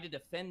try to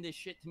defend this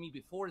shit to me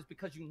before is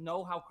because you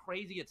know how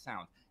crazy it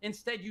sounds.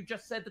 Instead, you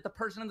just said that the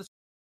person in the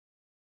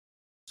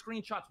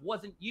screenshots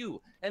wasn't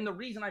you, and the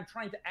reason I'm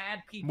trying to add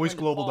people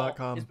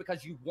MoistGlobal.com is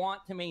because you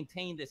want to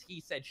maintain this he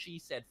said she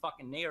said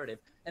fucking narrative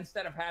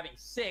instead of having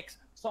Six,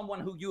 someone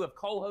who you have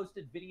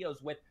co-hosted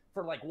videos with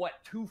for like what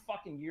 2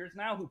 fucking years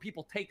now, who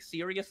people take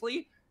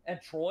seriously,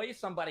 and Troy,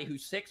 somebody who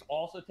Six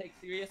also takes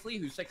seriously,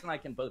 who Six and I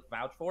can both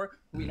vouch for.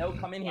 We know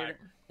come in here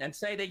and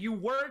say that you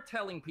were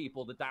telling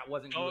people that that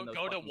wasn't you.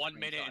 Go to 1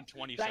 minute and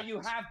 20 seconds. That you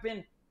have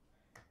been.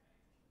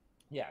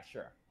 Yeah,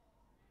 sure.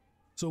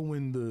 So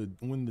when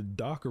the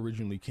doc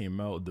originally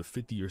came out, the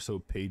 50 or so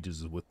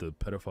pages with the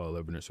pedophile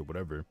evidence or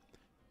whatever,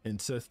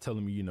 and Seth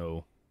telling me, you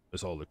know,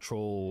 it's all a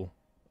troll,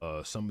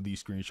 some of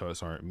these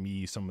screenshots aren't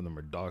me, some of them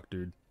are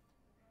doctored.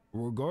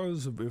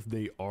 Regardless of if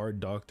they are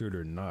doctored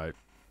or not,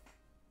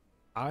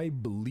 I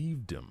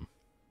believed him.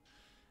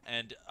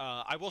 And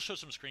I will show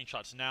some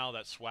screenshots now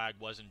that Swag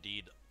was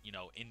indeed, you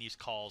know, in these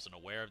calls and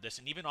aware of this,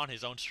 and even on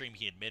his own stream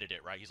he admitted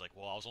it, right? He's like,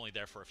 well, I was only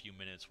there for a few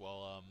minutes.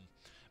 Well,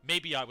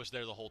 maybe I was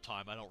there the whole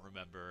time. I don't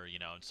remember, you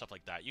know, and stuff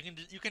like that. You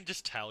can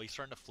just tell he's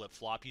starting to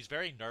flip-flop. He's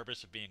very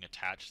nervous of being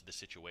attached to the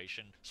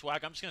situation.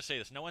 Swag, I'm just going to say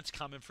this. No one's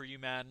coming for you,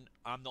 man.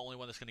 I'm the only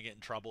one that's going to get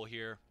in trouble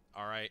here,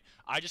 all right?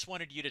 I just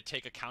wanted you to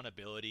take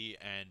accountability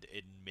and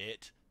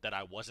admit that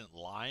I wasn't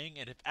lying,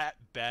 and if at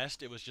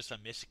best it was just a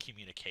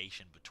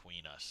miscommunication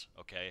between us,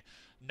 okay?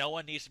 No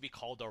one needs to be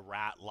called a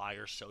rat,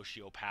 liar,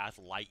 sociopath,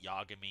 light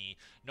Yagami.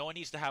 No one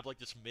needs to have like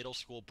this middle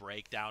school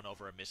breakdown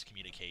over a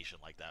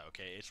miscommunication like that,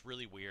 okay? It's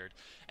really weird.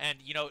 And,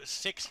 you know,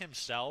 Six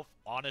himself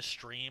on a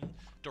stream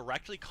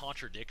directly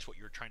contradicts what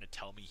you're trying to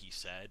tell me he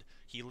said.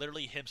 He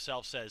literally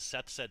himself says,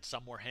 Seth said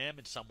some were him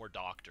and some were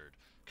doctored.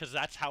 Because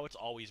that's how it's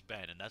always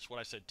been, and that's what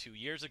I said 2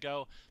 years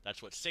ago.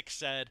 That's what Six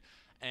said.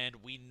 And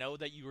we know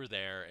that you were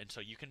there, and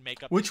so you can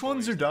make up. Which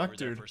ones are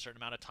doctored? For a certain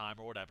amount of time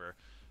or whatever.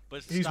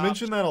 But he's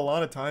mentioned that a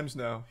lot of times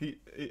now.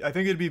 I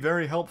think it'd be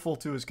very helpful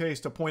to his case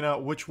to point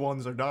out which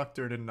ones are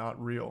doctored and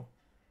not real.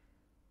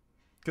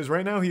 Because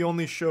right now he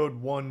only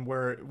showed one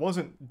where it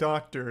wasn't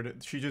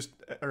doctored. She just,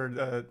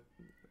 or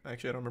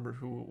actually I don't remember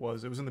who it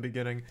was. It was in the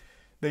beginning.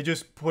 They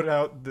just put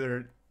out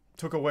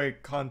took away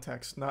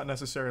context, not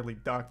necessarily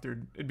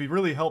doctored. It'd be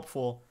really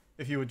helpful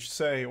if you would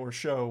say or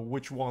show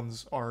which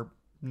ones are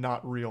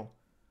not real.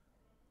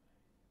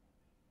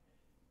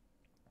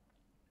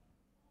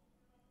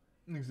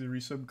 Thanks to the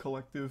Resub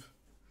Collective.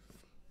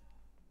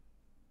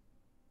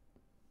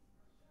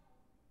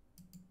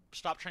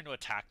 Stop trying to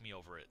attack me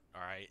over it,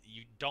 alright?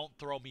 You don't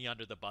throw me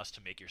under the bus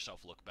to make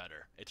yourself look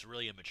better. It's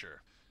really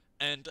immature.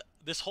 And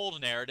this whole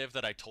narrative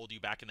that I told you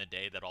back in the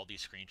day that all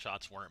these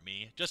screenshots weren't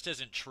me just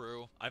isn't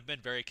true. I've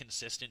been very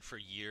consistent for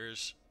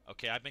years.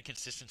 Okay, I've been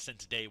consistent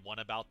since day one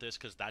about this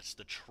because that's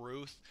the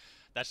truth.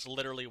 That's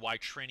literally why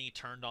Trini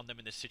turned on them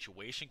in this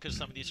situation, because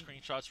some of these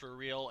screenshots were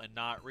real and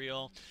not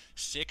real.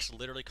 Six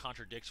literally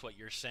contradicts what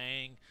you're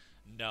saying.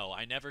 No,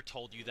 I never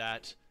told you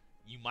that.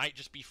 You might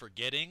just be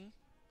forgetting.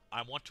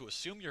 I want to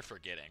assume you're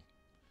forgetting.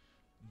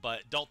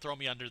 But don't throw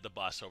me under the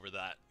bus over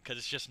that, because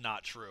it's just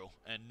not true.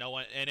 And no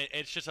one, and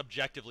it's just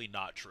objectively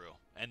not true.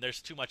 And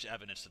there's too much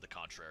evidence to the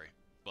contrary.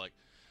 But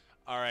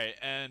alright,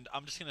 and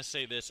I'm just going to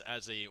say this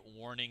as a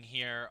warning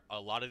here.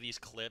 A lot of these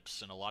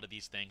clips and a lot of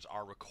these things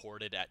are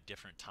recorded at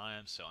different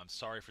times, so I'm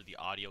sorry for the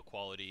audio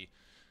quality.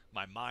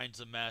 My mind's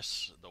a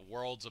mess. The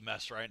world's a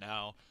mess right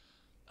now.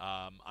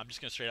 I'm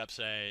just going to straight up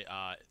say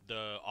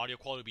the audio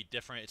quality will be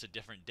different. It's a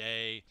different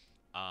day.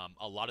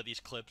 A lot of these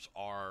clips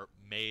are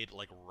made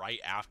like right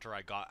after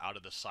I got out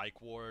of the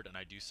psych ward, and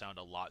I do sound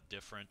a lot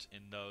different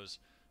in those.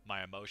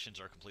 My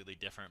emotions are completely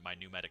different. My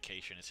new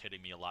medication is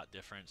hitting me a lot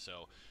different,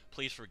 so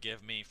please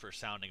forgive me for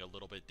sounding a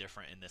little bit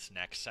different in this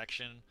next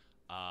section,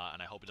 and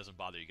I hope it doesn't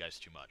bother you guys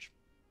too much.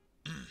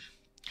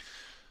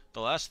 The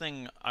last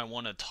thing I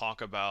want to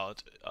talk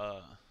about,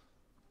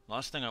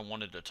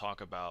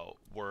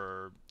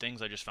 were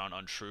things I just found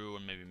untrue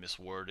and maybe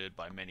misworded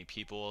by many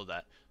people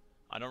that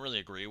I don't really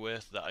agree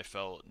with, that I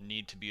felt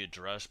need to be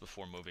addressed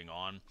before moving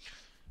on.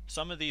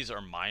 Some of these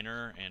are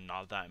minor and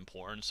not that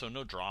important, so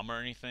no drama or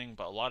anything,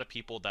 but a lot of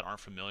people that aren't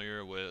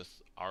familiar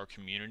with our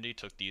community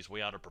took these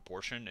way out of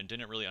proportion and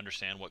didn't really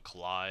understand what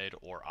Clyde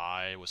or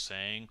I was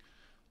saying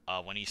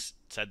when he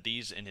said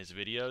these in his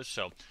videos.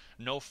 So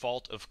no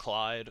fault of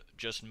Clyde,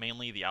 just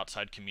mainly the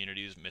outside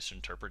community's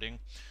misinterpreting.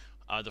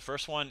 The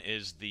first one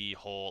is the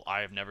whole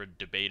I have never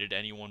debated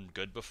anyone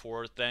good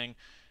before thing,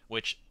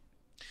 which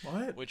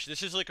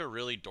this is like a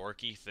really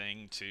dorky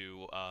thing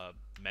to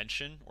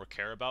mention or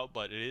care about,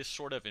 but it is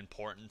sort of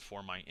important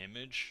for my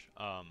image.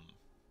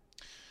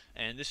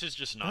 And this is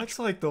just not. That's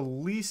like the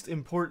least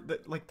important.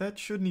 That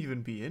shouldn't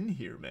even be in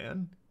here,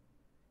 man.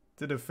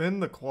 To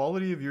defend the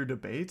quality of your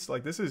debates,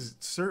 like this is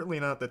certainly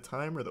not the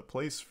time or the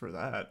place for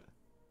that.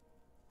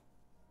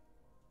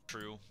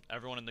 True.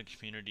 Everyone in the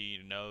community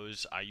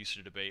knows I used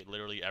to debate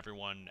literally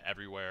everyone,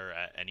 everywhere,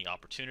 at any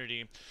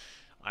opportunity.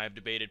 I have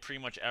debated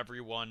pretty much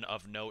everyone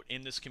of note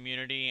in this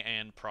community,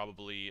 and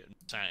probably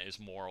is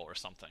moral or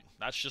something.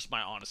 That's just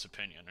my honest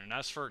opinion. And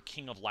as for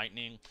King of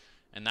Lightning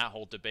and that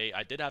whole debate,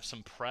 I did have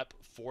some prep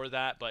for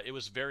that, but it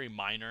was very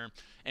minor,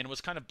 and it was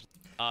kind of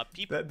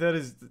people.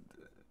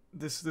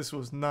 This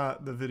was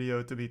not the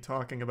video to be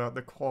talking about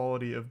the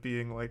quality of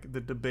being like the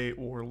debate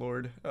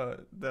warlord.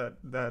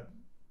 That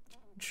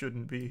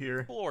shouldn't be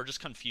here. People are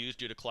just confused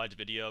due to Clyde's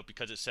video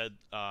because it said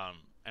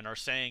and are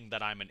saying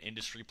that I'm an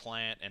industry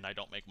plant and I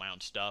don't make my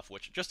own stuff,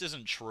 which just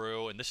isn't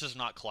true, and this is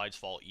not Clyde's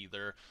fault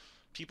either.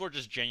 People are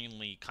just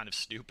genuinely kind of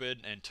stupid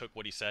and took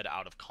what he said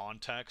out of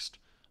context.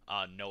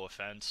 No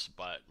offense,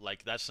 but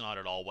like that's not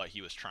at all what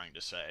he was trying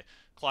to say.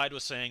 Clyde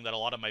was saying that a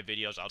lot of my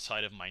videos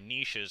outside of my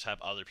niches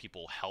have other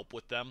people help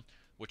with them,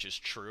 which is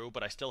true,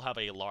 but I still have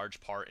a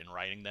large part in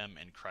writing them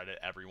and credit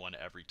everyone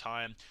every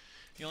time.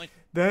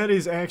 That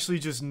is actually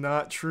just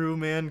not true,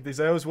 man, because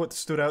that was what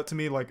stood out to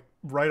me like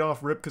right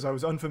off rip, because I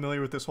was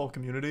unfamiliar with this whole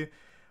community,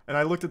 and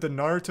I looked at the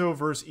Naruto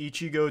vs.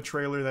 Ichigo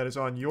trailer that is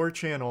on your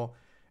channel,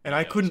 and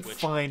I couldn't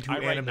find who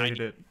animated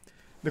it.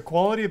 The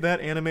quality of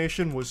that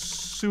animation was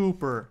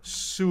super,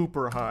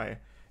 super high,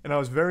 and I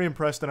was very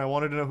impressed, and I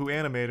wanted to know who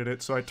animated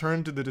it, so I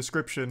turned to the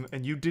description,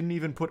 and you didn't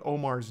even put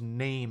Omar's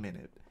name in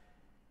it.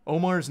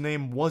 Omar's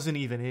name wasn't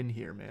even in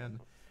here,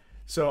 man.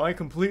 So I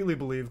completely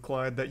believe,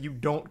 Clyde, that you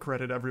don't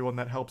credit everyone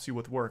that helps you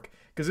with work,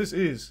 because this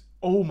is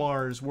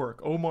Omar's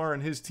work. Omar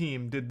and his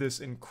team did this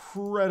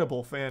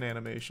incredible fan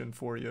animation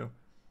for you.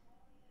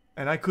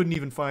 and I couldn't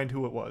even find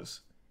who it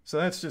was. So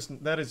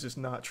that is just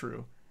not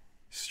true.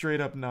 Straight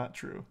up not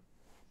true.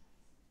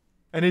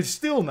 And it's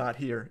still not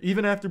here,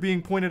 even after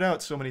being pointed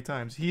out so many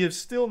times. He has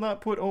still not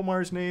put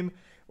Omar's name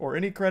or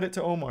any credit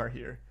to Omar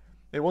here.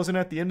 It wasn't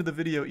at the end of the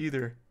video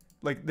either.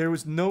 Like, there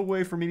was no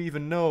way for me to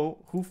even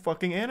know who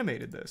fucking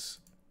animated this.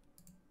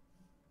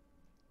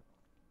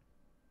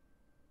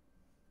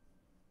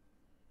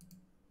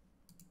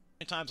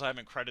 Times I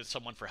haven't credited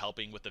someone for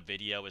helping with the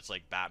video. It's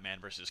like Batman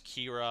vs.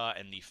 Kira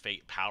and the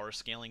Fate power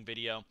scaling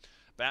video.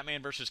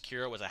 Batman vs.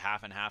 Kira was a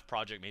half-and-half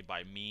project made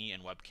by me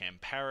and Webcam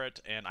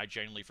Parrot, and I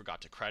genuinely forgot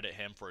to credit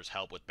him for his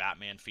help with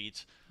Batman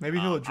feats. Maybe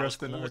he'll address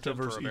the Naruto Naruto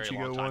vs.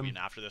 Ichigo one. Even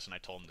after this, and I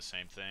told him the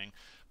same thing.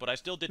 But I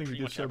still did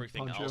pretty much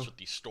everything else with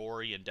the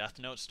story and Death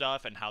Note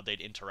stuff and how they'd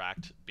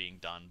interact being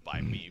done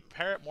by me.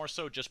 Parrot more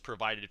so just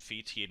provided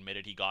feats he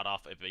admitted he got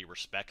off of a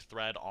respect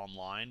thread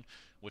online,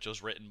 which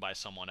was written by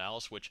someone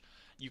else, which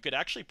you could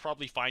actually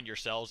probably find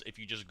yourselves if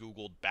you just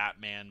Googled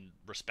Batman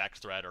respect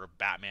thread or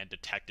Batman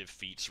detective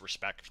feats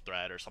respect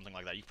thread or something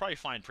like that. You probably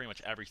find pretty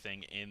much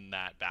everything in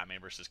that Batman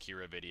vs.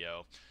 Kira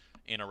video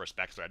in a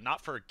respect thread. Not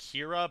for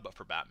Kira, but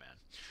for Batman.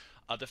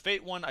 The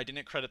Fate one, I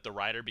didn't credit the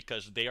writer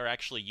because they are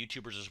actually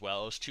YouTubers as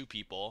well as two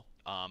people,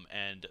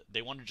 and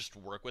they wanted to just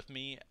work with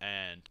me,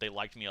 and they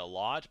liked me a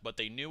lot, but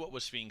they knew what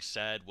was being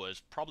said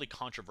was probably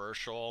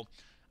controversial,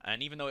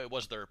 and even though it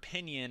was their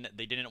opinion,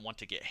 they didn't want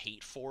to get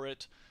hate for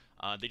it.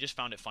 They just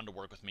found it fun to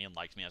work with me and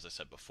liked me, as I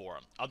said before.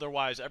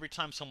 Otherwise, every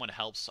time someone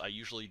helps, I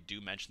usually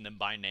do mention them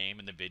by name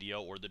in the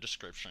video or the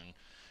description.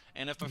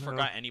 And if I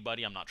forgot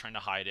anybody, I'm not trying to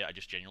hide it, I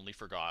just genuinely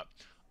forgot.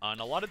 And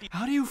a lot of the—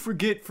 How do you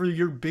forget for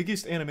your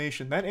biggest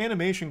animation? That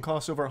animation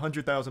costs over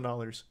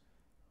 $100,000.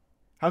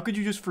 How could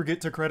you just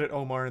forget to credit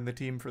Omar and the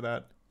team for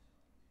that?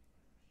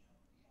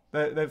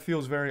 That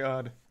feels very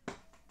odd.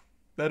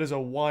 That is a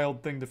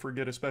wild thing to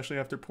forget, especially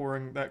after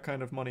pouring that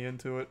kind of money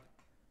into it.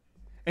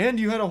 And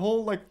you had a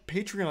whole, like,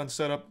 Patreon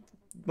set up,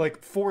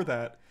 like, for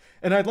that.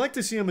 And I'd like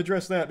to see him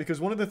address that, because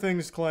one of the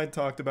things Clyde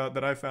talked about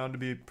that I found to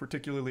be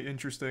particularly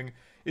interesting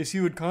is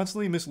he would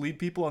constantly mislead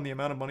people on the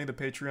amount of money the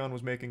Patreon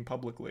was making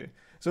publicly.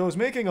 So it was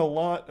making a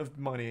lot of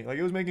money. Like,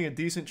 it was making a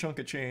decent chunk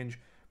of change,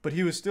 but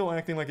he was still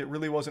acting like it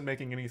really wasn't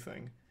making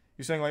anything. He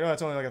was saying, like, oh,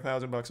 it's only like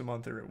 $1,000 a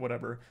month or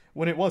whatever,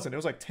 when it wasn't. It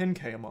was like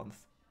 $10K a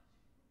month.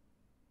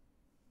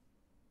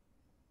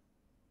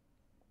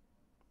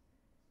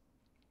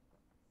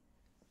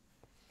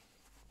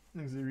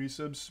 Thanks, the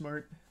resubs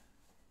smart.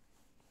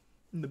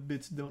 And the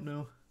bits don't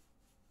know.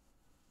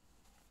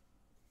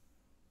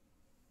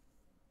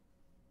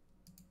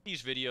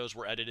 These videos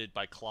were edited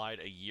by Clyde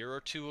a year or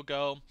two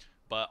ago,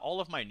 but all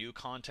of my new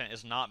content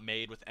is not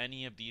made with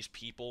any of these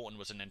people and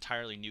was an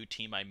entirely new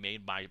team I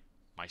made by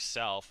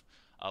myself,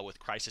 with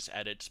Crisis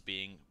Edits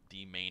being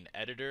the main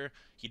editor.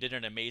 He did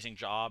an amazing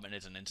job and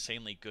is an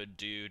insanely good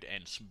dude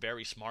and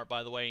very smart,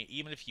 by the way.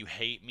 Even if you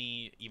hate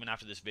me, even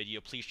after this video,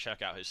 please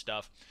check out his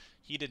stuff.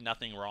 He did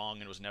nothing wrong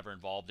and was never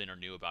involved in or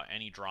knew about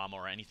any drama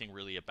or anything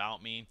really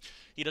about me.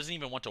 He doesn't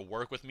even want to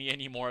work with me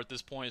anymore at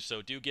this point,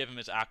 so do give him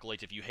his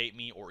accolades if you hate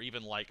me or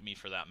even like me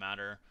for that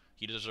matter.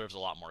 He deserves a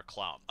lot more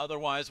clout.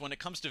 Otherwise, when it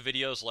comes to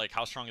videos like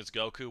How Strong is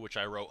Goku, which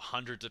I wrote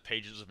hundreds of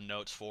pages of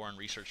notes for and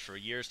researched for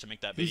years to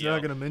make that video. He's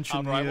not going to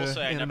mention the I will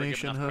say I never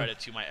give animation, enough credit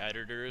to my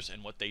editors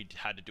and what they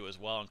had to do as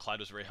well, and Clyde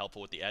was very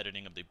helpful with the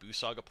editing of the Buu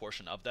Saga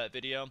portion of that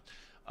video.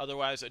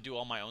 Otherwise, I do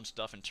all my own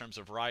stuff in terms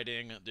of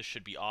writing. This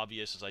should be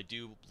obvious as I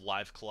do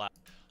live collab.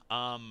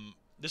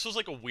 This was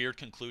like a weird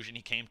conclusion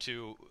he came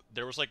to.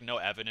 There was like no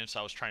evidence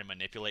I was trying to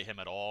manipulate him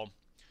at all.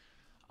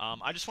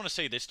 I just want to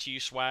say this to you,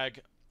 Swag.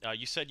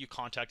 You said you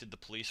contacted the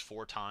police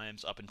 4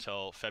 times up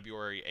until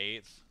February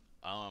 8th.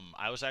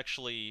 I was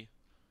actually...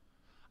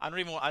 I don't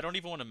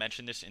even want to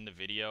mention this in the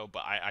video,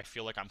 but I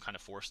feel like I'm kind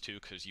of forced to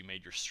because you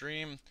made your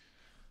stream.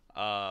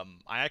 I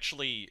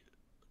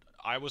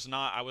was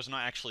not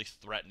actually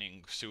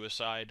threatening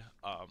suicide.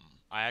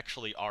 I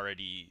actually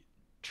already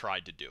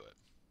tried to do it.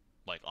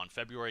 Like on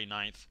February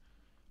 9th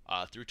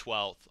through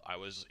 12th, I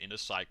was in a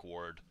psych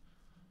ward.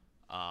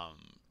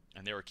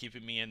 And they were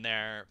keeping me in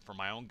there for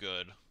my own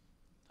good.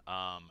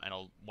 And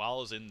while I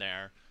was in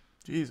there,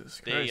 Jesus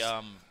Christ, they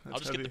I'll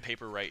just get the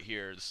paper right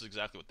here. This is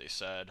exactly what they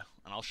said,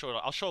 and I'll show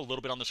a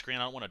little bit on the screen.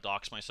 I don't want to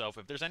dox myself.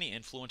 If there's any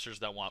influencers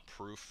that want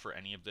proof for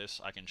any of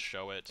this, I can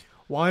show it.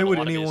 Why would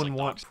anyone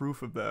want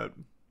proof of that?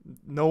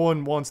 No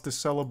one wants to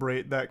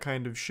celebrate that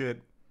kind of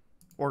shit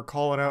or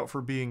call it out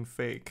for being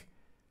fake.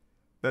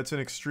 That's an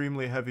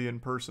extremely heavy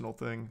and personal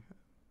thing.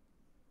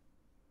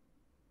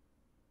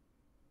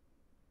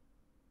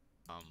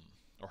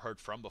 Or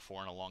heard from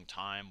before in a long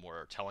time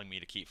were telling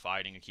me to keep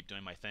fighting and keep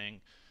doing my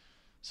thing.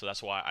 So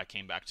that's why I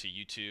came back to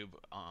YouTube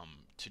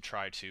to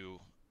try to...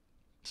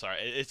 Sorry,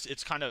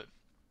 it's kind of...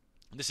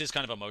 This is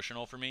kind of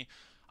emotional for me.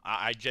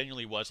 I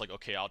genuinely was like,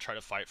 okay, I'll try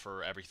to fight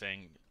for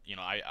everything. You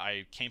know,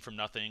 I came from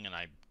nothing and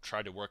I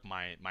tried to work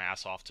my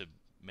ass off to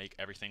make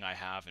everything I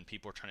have, and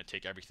people are trying to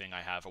take everything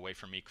I have away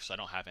from me because I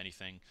don't have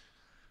anything.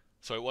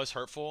 So it was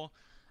hurtful.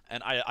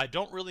 And I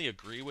don't really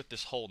agree with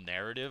this whole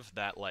narrative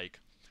that,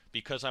 like,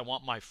 because I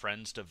want my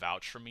friends to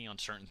vouch for me on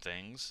certain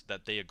things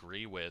that they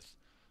agree with,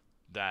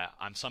 that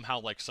I'm somehow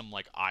like some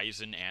like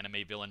Aizen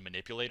anime villain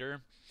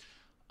manipulator.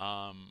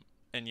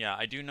 And yeah,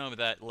 I do know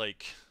that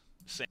like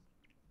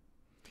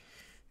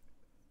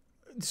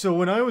So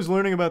when I was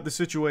learning about the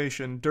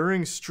situation,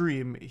 during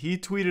stream, he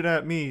tweeted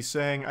at me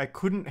saying I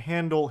couldn't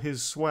handle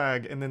his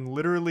swag, and then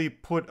literally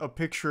put a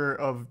picture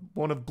of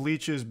one of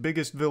Bleach's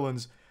biggest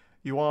villains,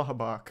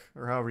 Yuahabak,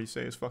 or however you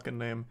say his fucking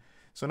name.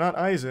 So not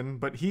Aizen,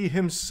 but he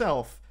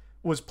himself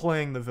was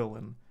playing the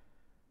villain.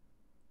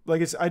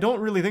 Like, I don't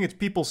really think it's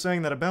people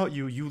saying that about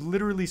you. You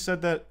literally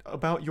said that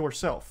about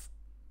yourself,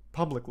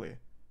 publicly,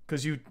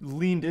 because you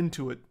leaned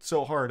into it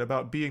so hard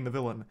about being the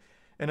villain.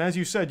 And as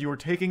you said, you were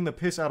taking the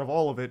piss out of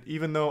all of it,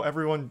 even though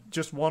everyone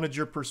just wanted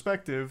your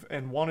perspective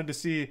and wanted to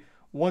see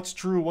what's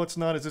true, what's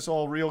not, is this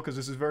all real, because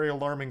this is very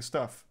alarming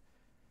stuff.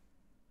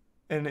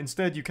 And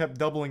instead, you kept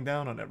doubling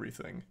down on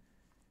everything.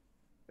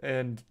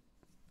 And,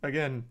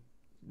 again,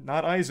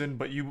 not Aizen,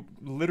 but you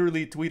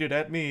literally tweeted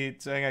at me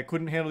saying I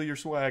couldn't handle your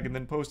swag, and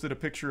then posted a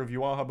picture of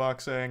Yuahabak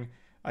saying,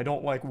 I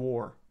don't like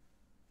war.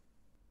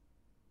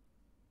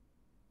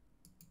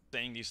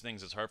 saying these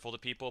things is hurtful to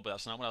people, but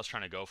that's not what I was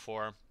trying to go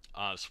for.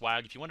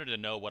 Swag, if you wanted to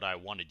know what I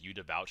wanted you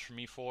to vouch for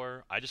me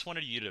for, I just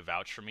wanted you to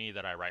vouch for me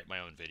that I write my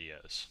own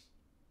videos.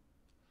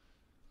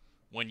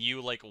 When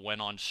you, like,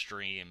 went on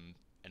stream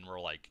and were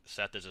like,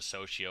 Seth is a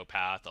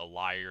sociopath, a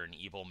liar, an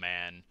evil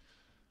man,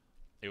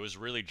 it was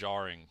really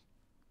jarring.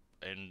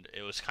 And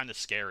it was kind of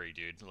scary,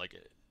 dude. Like,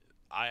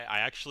 I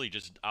actually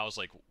just, I was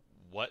like,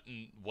 what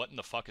in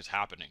the fuck is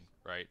happening,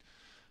 right?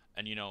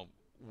 And, you know,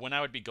 when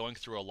I would be going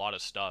through a lot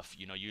of stuff,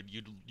 you know,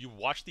 you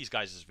watch these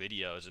guys'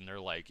 videos, and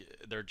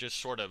they're just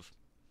sort of,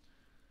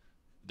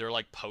 they're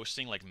like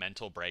posting like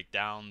mental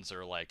breakdowns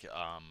or like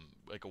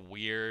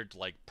weird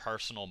like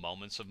personal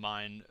moments of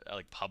mine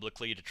like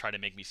publicly to try to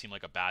make me seem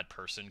like a bad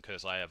person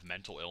because I have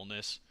mental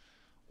illness,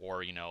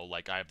 or, you know,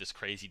 like I have this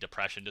crazy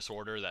depression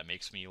disorder that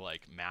makes me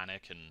like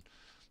manic and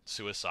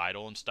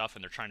suicidal and stuff,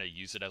 and they're trying to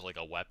use it as like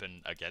a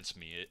weapon against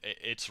me.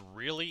 It's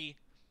really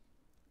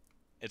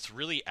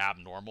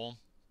abnormal.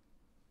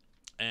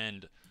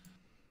 And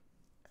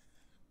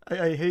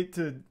I hate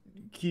to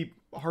keep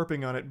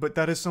harping on it, but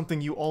that is something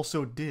you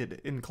also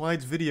did. In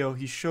Clyde's video,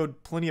 he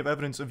showed plenty of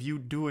evidence of you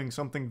doing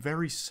something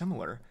very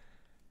similar.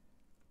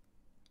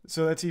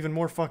 So that's even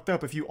more fucked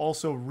up if you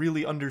also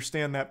really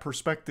understand that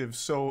perspective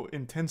so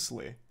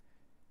intensely.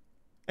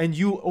 And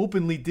you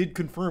openly did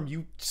confirm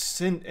you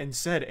sent and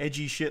said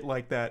edgy shit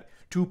like that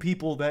to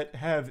people that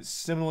have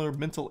similar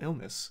mental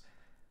illness.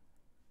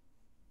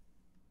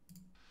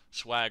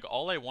 Swag,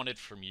 all I wanted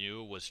from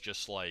you was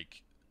just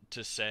like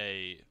to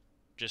say,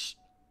 just,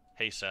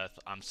 hey Seth,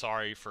 I'm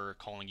sorry for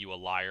calling you a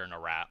liar and a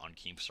rat on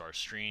Keemstar's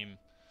stream,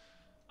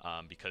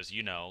 because,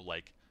 you know,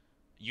 like,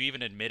 you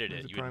even admitted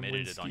it. You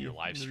admitted it on your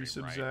live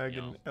stream, right?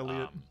 You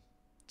know,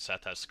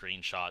 Seth has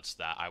screenshots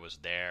that I was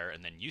there,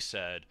 and then you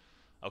said,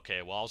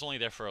 okay, well, I was only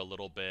there for a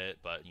little bit,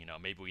 but, you know,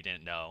 maybe we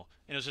didn't know.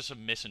 And it was just a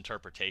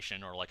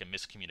misinterpretation or like a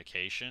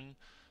miscommunication.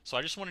 So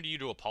I just wanted you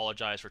to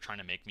apologize for trying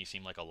to make me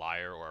seem like a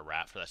liar or a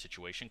rat for that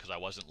situation, because I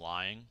wasn't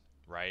lying,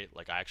 right?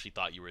 Like, I actually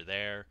thought you were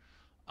there.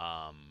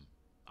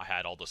 I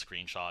had all the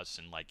screenshots,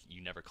 and, like,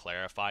 you never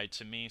clarified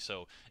to me.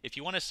 So if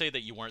you want to say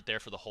that you weren't there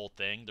for the whole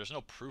thing, there's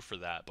no proof for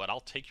that, but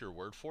I'll take your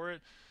word for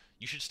it.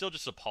 You should still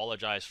just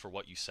apologize for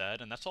what you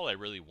said, and that's all I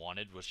really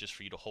wanted, was just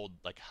for you to hold,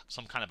 like,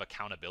 some kind of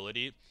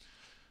accountability.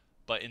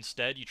 But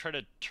instead, you try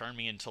to turn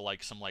me into,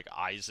 like, some, like,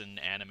 Aizen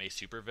anime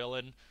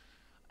supervillain.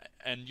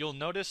 And you'll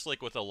notice,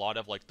 like, with a lot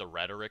of, like, the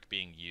rhetoric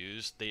being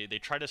used, they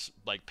try to,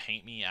 like,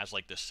 paint me as,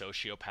 like, the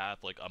sociopath,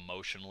 like,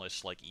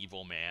 emotionless, like,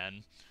 evil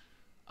man.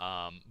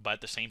 But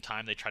at the same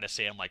time, they try to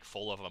say I'm, like,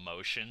 full of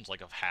emotions,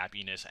 like, of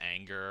happiness,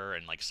 anger,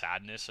 and, like,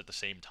 sadness at the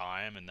same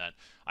time, and that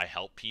I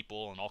help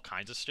people and all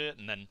kinds of shit.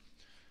 And then,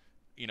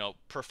 you know,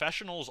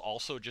 professionals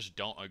also just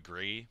don't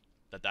agree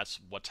that that's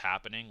what's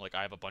happening. Like,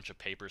 I have a bunch of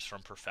papers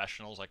from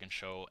professionals I can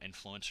show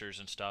influencers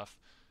and stuff.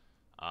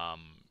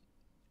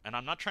 And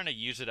I'm not trying to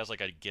use it as,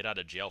 like, a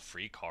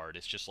get-out-of-jail-free card.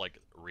 It's just, like,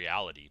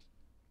 reality,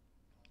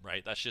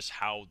 right? That's just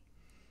how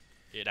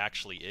it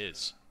actually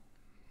is,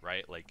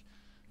 right? Like,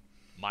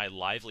 my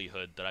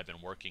livelihood that I've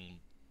been working,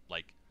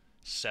 like,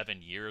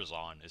 7 years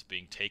on is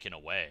being taken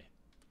away.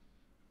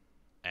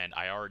 And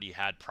I already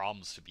had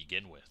problems to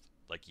begin with.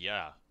 Like,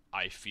 yeah,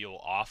 I feel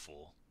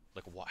awful.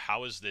 Like,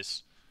 how is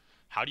this...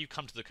 How do you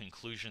come to the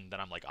conclusion that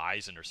I'm, like,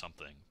 Aizen or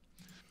something?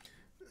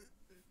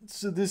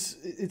 So this...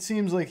 It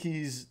seems like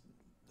he's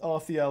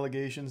off the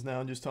allegations now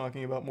and just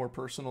talking about more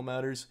personal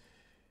matters.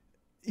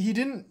 He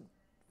didn't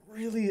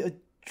really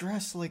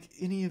address, like,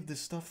 any of the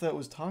stuff that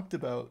was talked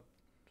about.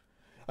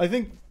 I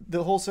think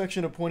the whole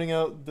section of pointing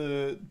out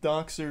the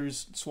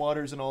doxers,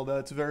 swatters, and all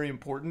that's very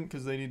important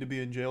because they need to be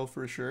in jail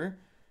for sure.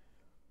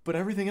 But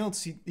everything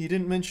else, he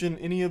didn't mention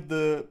any of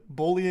the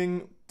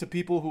bullying to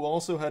people who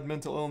also had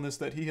mental illness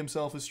that he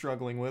himself is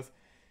struggling with.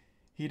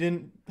 He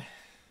didn't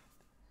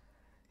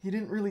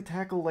really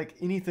tackle, like,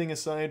 anything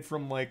aside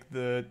from, like,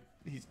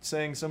 he's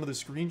saying some of the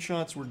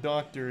screenshots were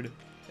doctored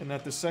and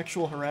that the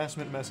sexual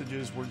harassment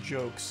messages were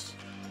jokes,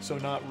 so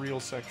not real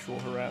sexual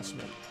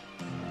harassment.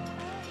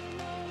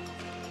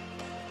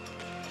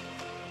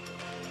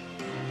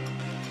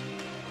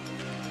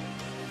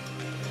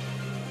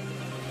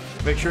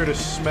 Make sure to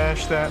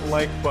smash that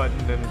like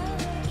button and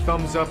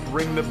thumbs up,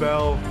 ring the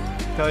bell,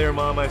 tell your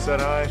mom I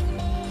said hi.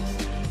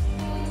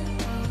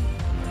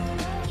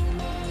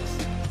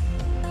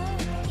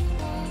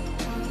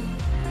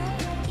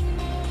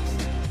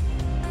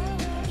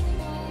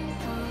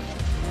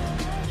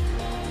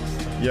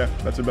 Yeah,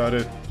 that's about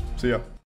it. See ya.